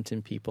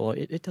 anti-Clinton people,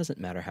 it doesn't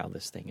matter how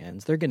this thing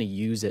ends. They're going to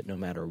use it no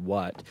matter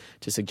what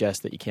to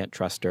suggest that you can't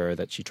trust her,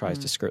 that she tries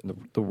to skirt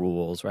the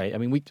rules, right? I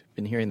mean, we've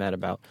been hearing that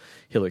about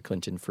Hillary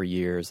Clinton for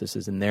years. This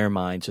is, in their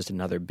minds, just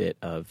another bit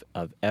of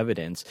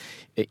evidence,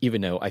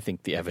 even though I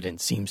think the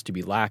evidence seems to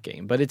be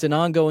lacking. But it's an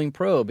ongoing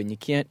probe, and you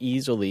can't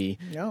easily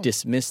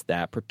dismiss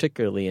that,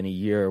 particularly in a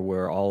year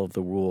where all of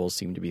the rules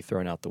seem to be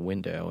thrown out the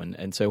window.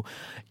 And so,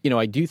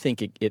 I do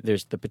think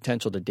there's the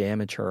potential to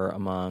damage her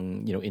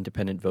among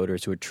independent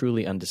voters who are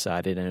truly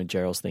undecided. I know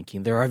Gerald's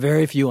thinking there are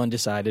very few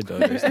undecided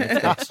voters.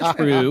 That's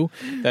true.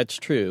 That's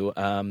true.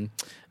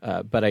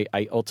 But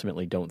I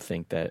ultimately don't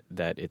think that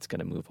it's going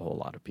to move a whole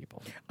lot of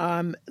people.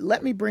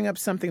 Let me bring up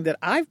something that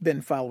I've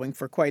been following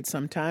for quite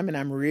some time, and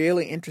I'm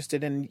really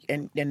interested in,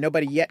 and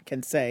nobody yet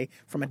can say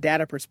from a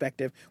data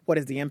perspective what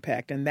is the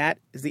impact, and that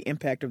is the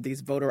impact of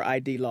these voter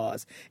ID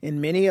laws.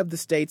 In many of the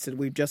states that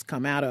we've just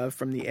come out of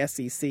from the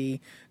SEC,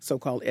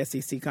 so-called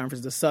SEC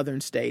conference, the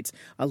southern states,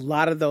 a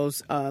lot of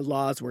those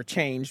laws were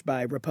changed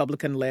by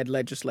Republican-led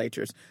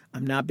legislatures.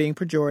 I'm not being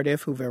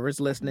pejorative. Whoever's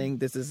listening,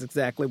 this is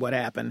exactly what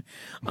happened.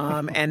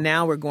 And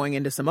now we're going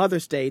into some other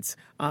states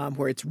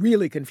where it's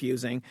really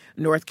confusing.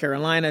 North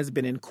Carolina has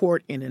been in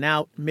court in and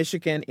out,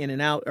 Michigan in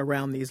and out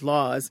around these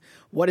laws.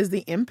 What is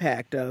the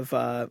impact of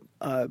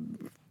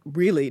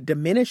really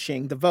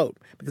diminishing the vote?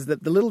 Because the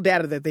little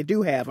data that they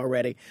do have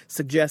already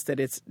suggests that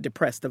it's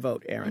depressed the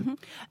vote, Aaron.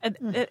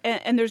 Mm-hmm.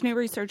 And there's new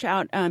research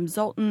out.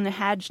 Zoltan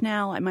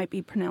Hajnal, I might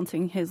be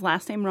pronouncing his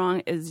last name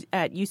wrong, is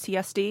at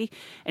UCSD,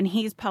 and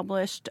he's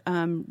published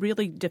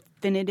really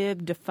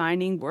definitive,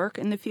 defining work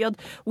in the field.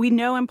 We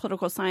know in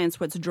political science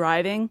what's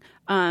driving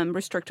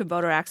restrictive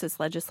voter access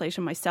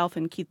legislation. Myself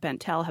and Keith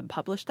Bentel have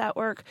published that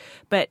work.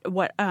 But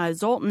what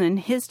Zoltan and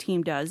his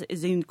team does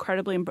is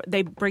incredibly,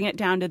 they bring it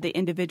down to the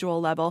individual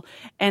level,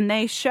 and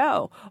they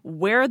show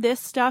where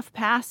this stuff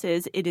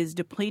passes, it is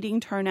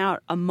depleting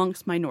turnout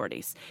amongst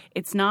minorities.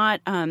 It's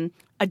not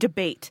a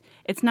debate.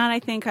 It's not,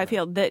 I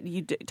feel that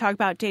you talk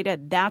about data,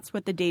 that's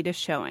what the data is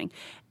showing.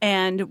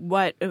 And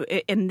what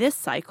in this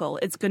cycle,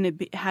 it's going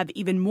to have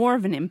even more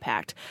of an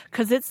impact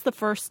because it's the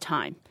first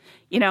time.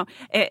 You know,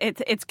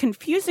 it's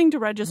confusing to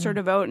register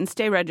to vote and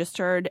stay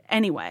registered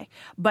anyway.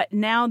 But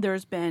now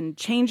there's been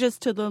changes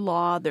to the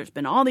law. There's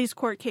been all these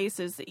court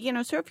cases. You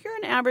know, so if you're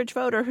an average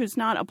voter who's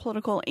not a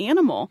political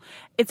animal,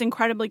 it's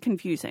incredibly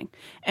confusing.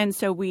 And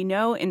so we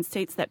know in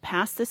states that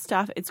pass this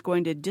stuff, it's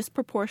going to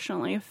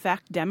disproportionately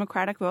affect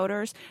Democratic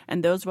voters,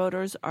 and those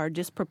voters are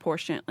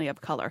disproportionately of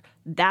color.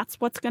 That's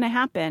what's going to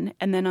happen.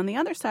 And then on the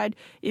other side,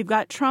 you've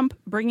got Trump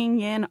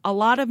bringing in a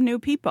lot of new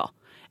people.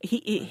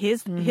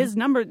 His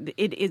number,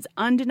 it is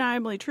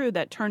undeniably true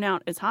that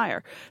turnout is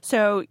higher.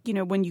 So, you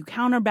know, when you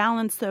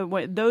counterbalance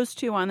those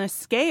two on a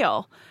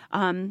scale,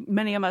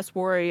 many of us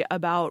worry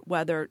about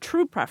whether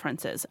true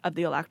preferences of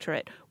the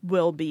electorate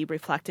will be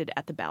reflected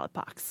at the ballot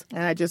box.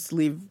 And I just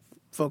leave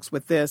folks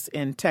with this.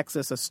 In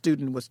Texas, a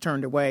student was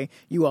turned away.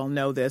 You all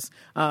know this,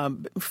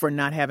 for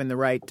not having the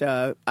right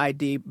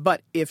ID.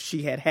 But if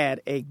she had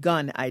had a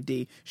gun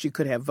ID, she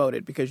could have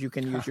voted because you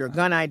can use your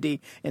gun ID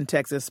in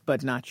Texas,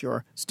 but not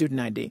your student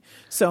ID.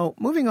 So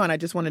moving on, I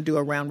just want to do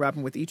a round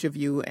robin with each of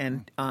you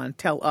and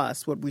tell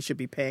us what we should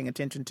be paying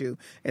attention to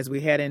as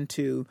we head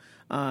into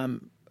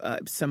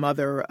some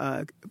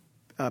other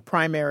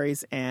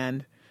primaries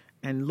and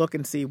look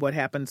and see what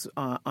happens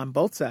on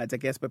both sides, I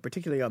guess, but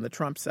particularly on the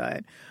Trump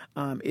side.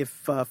 If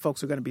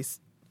folks are going to be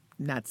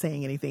not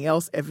saying anything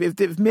else, if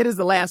Mitt is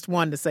the last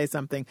one to say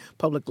something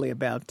publicly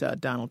about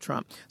Donald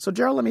Trump. So,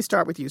 Gerald, let me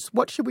start with you. So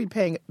what should we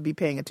be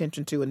paying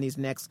attention to in these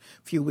next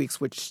few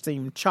weeks, which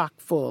seem chock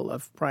full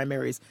of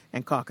primaries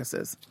and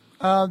caucuses?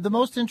 The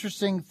most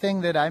interesting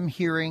thing that I'm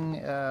hearing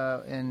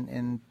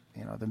in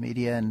the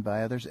media and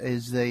by others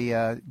is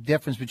the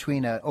difference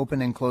between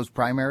open and closed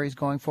primaries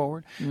going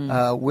forward.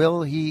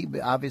 Will he?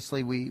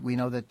 Obviously, we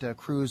know that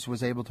Cruz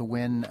was able to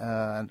win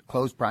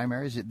closed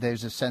primaries.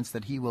 There's a sense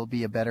that he will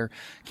be a better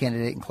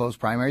candidate in closed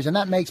primaries, and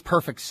that makes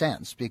perfect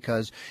sense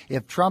because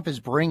if Trump is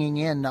bringing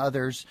in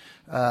others,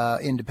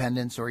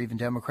 independents or even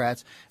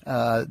Democrats,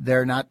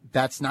 they're not.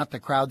 That's not the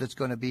crowd that's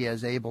going to be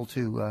as able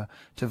to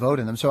vote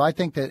in them. So I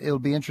think that it'll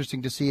be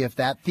interesting to see if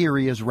that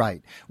theory is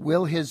right.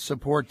 Will his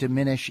support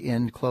diminish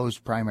in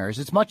closed primaries?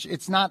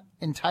 It's not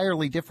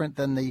entirely different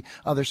than the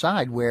other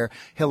side where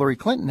Hillary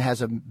Clinton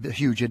has a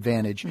huge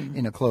advantage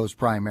in a closed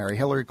primary.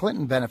 Hillary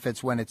Clinton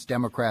benefits when it's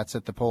Democrats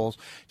at the polls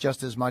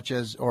just as much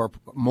as, or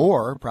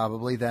more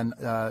probably, than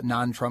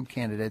non-Trump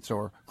candidates,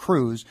 or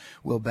Cruz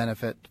will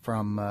benefit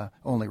from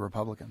only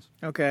Republicans.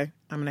 Okay.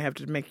 I'm going to have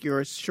to make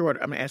yours short.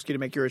 I'm going to ask you to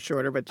make yours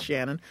shorter, but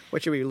Shannon,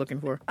 what should we be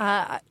looking for?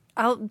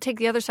 I'll take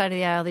the other side of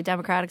the aisle, the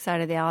Democratic side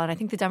of the aisle, and I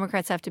think the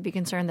Democrats have to be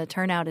concerned that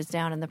turnout is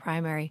down in the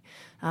primary.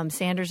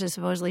 Sanders is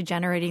supposedly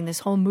generating this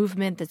whole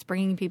movement that's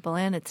bringing people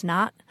in. It's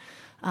not.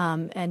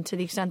 And to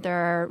the extent there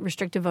are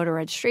restrictive voter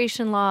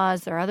registration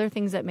laws, there are other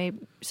things that may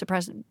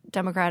suppress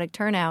Democratic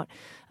turnout.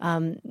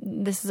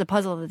 This is a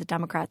puzzle that the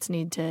Democrats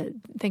need to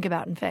think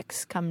about and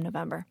fix come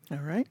November. All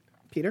right.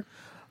 Peter?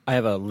 I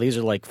have a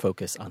laser-like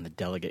focus on the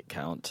delegate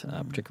count,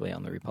 particularly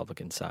on the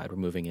Republican side. We're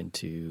moving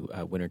into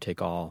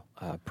winner-take-all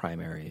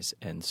primaries,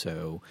 and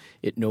so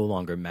it no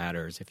longer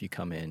matters if you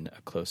come in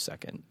a close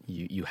second.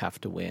 You have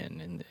to win,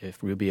 and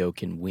if Rubio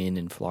can win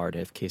in Florida,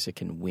 if Kasich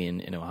can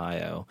win in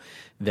Ohio,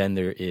 then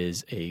there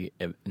is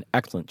an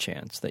excellent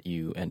chance that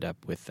you end up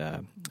with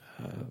a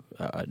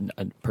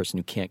person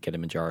who can't get a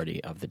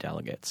majority of the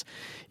delegates.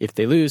 If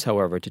they lose,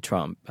 however, to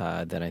Trump,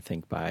 then I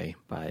think by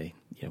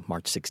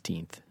March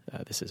 16th,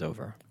 this is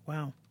over.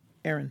 Wow.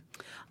 Erin.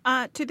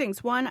 Two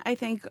things. One, I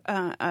think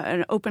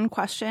an open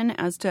question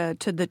as to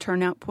the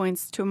turnout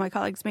points two of my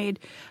colleagues made.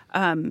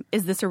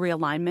 Is this a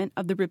realignment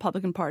of the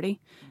Republican Party?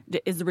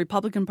 Is the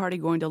Republican Party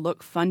going to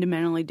look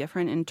fundamentally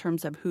different in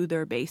terms of who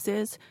their base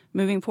is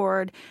moving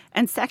forward?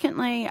 And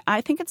secondly,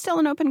 I think it's still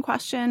an open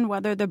question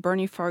whether the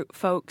Bernie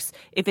folks,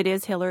 if it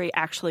is Hillary,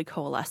 actually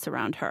coalesce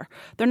around her.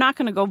 They're not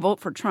going to go vote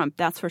for Trump,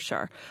 that's for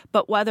sure.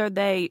 But whether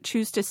they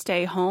choose to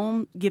stay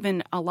home,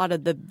 given a lot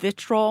of the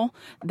vitriol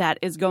that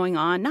is going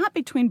on, not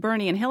between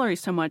Bernie and Hillary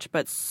so much,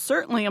 but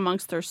certainly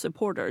amongst their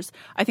supporters,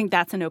 I think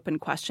that's an open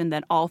question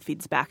that all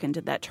feeds back into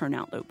that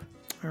turnout loop.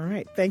 All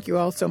right. Thank you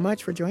all so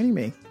much for joining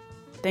me.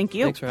 Thank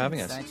you. Thanks for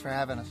having us. Thanks for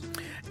having us.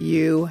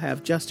 You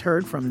have just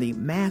heard from the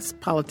Mass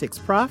Politics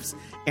Profs,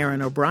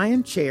 Erin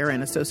O'Brien, Chair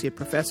and Associate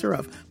Professor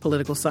of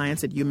Political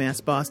Science at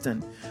UMass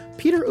Boston,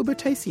 Peter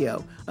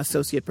Ubertasio,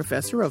 Associate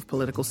Professor of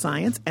Political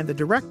Science and the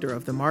Director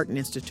of the Martin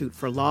Institute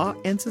for Law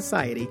and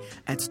Society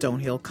at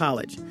Stonehill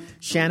College.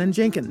 Shannon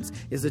Jenkins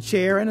is the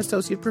Chair and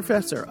Associate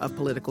Professor of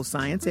Political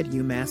Science at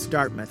UMass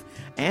Dartmouth.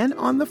 And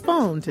on the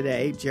phone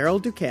today,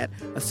 Gerald Duquette,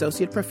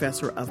 Associate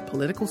Professor of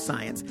Political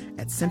Science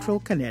at Central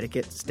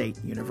Connecticut State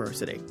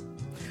University.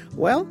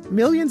 Well,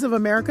 millions of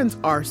Americans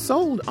are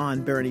sold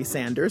on Bernie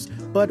Sanders,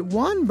 but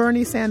one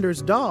Bernie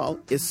Sanders doll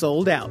is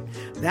sold out.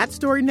 That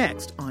story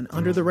next on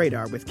Under the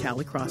Radar with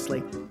Callie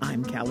Crossley.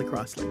 I'm Callie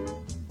Crossley.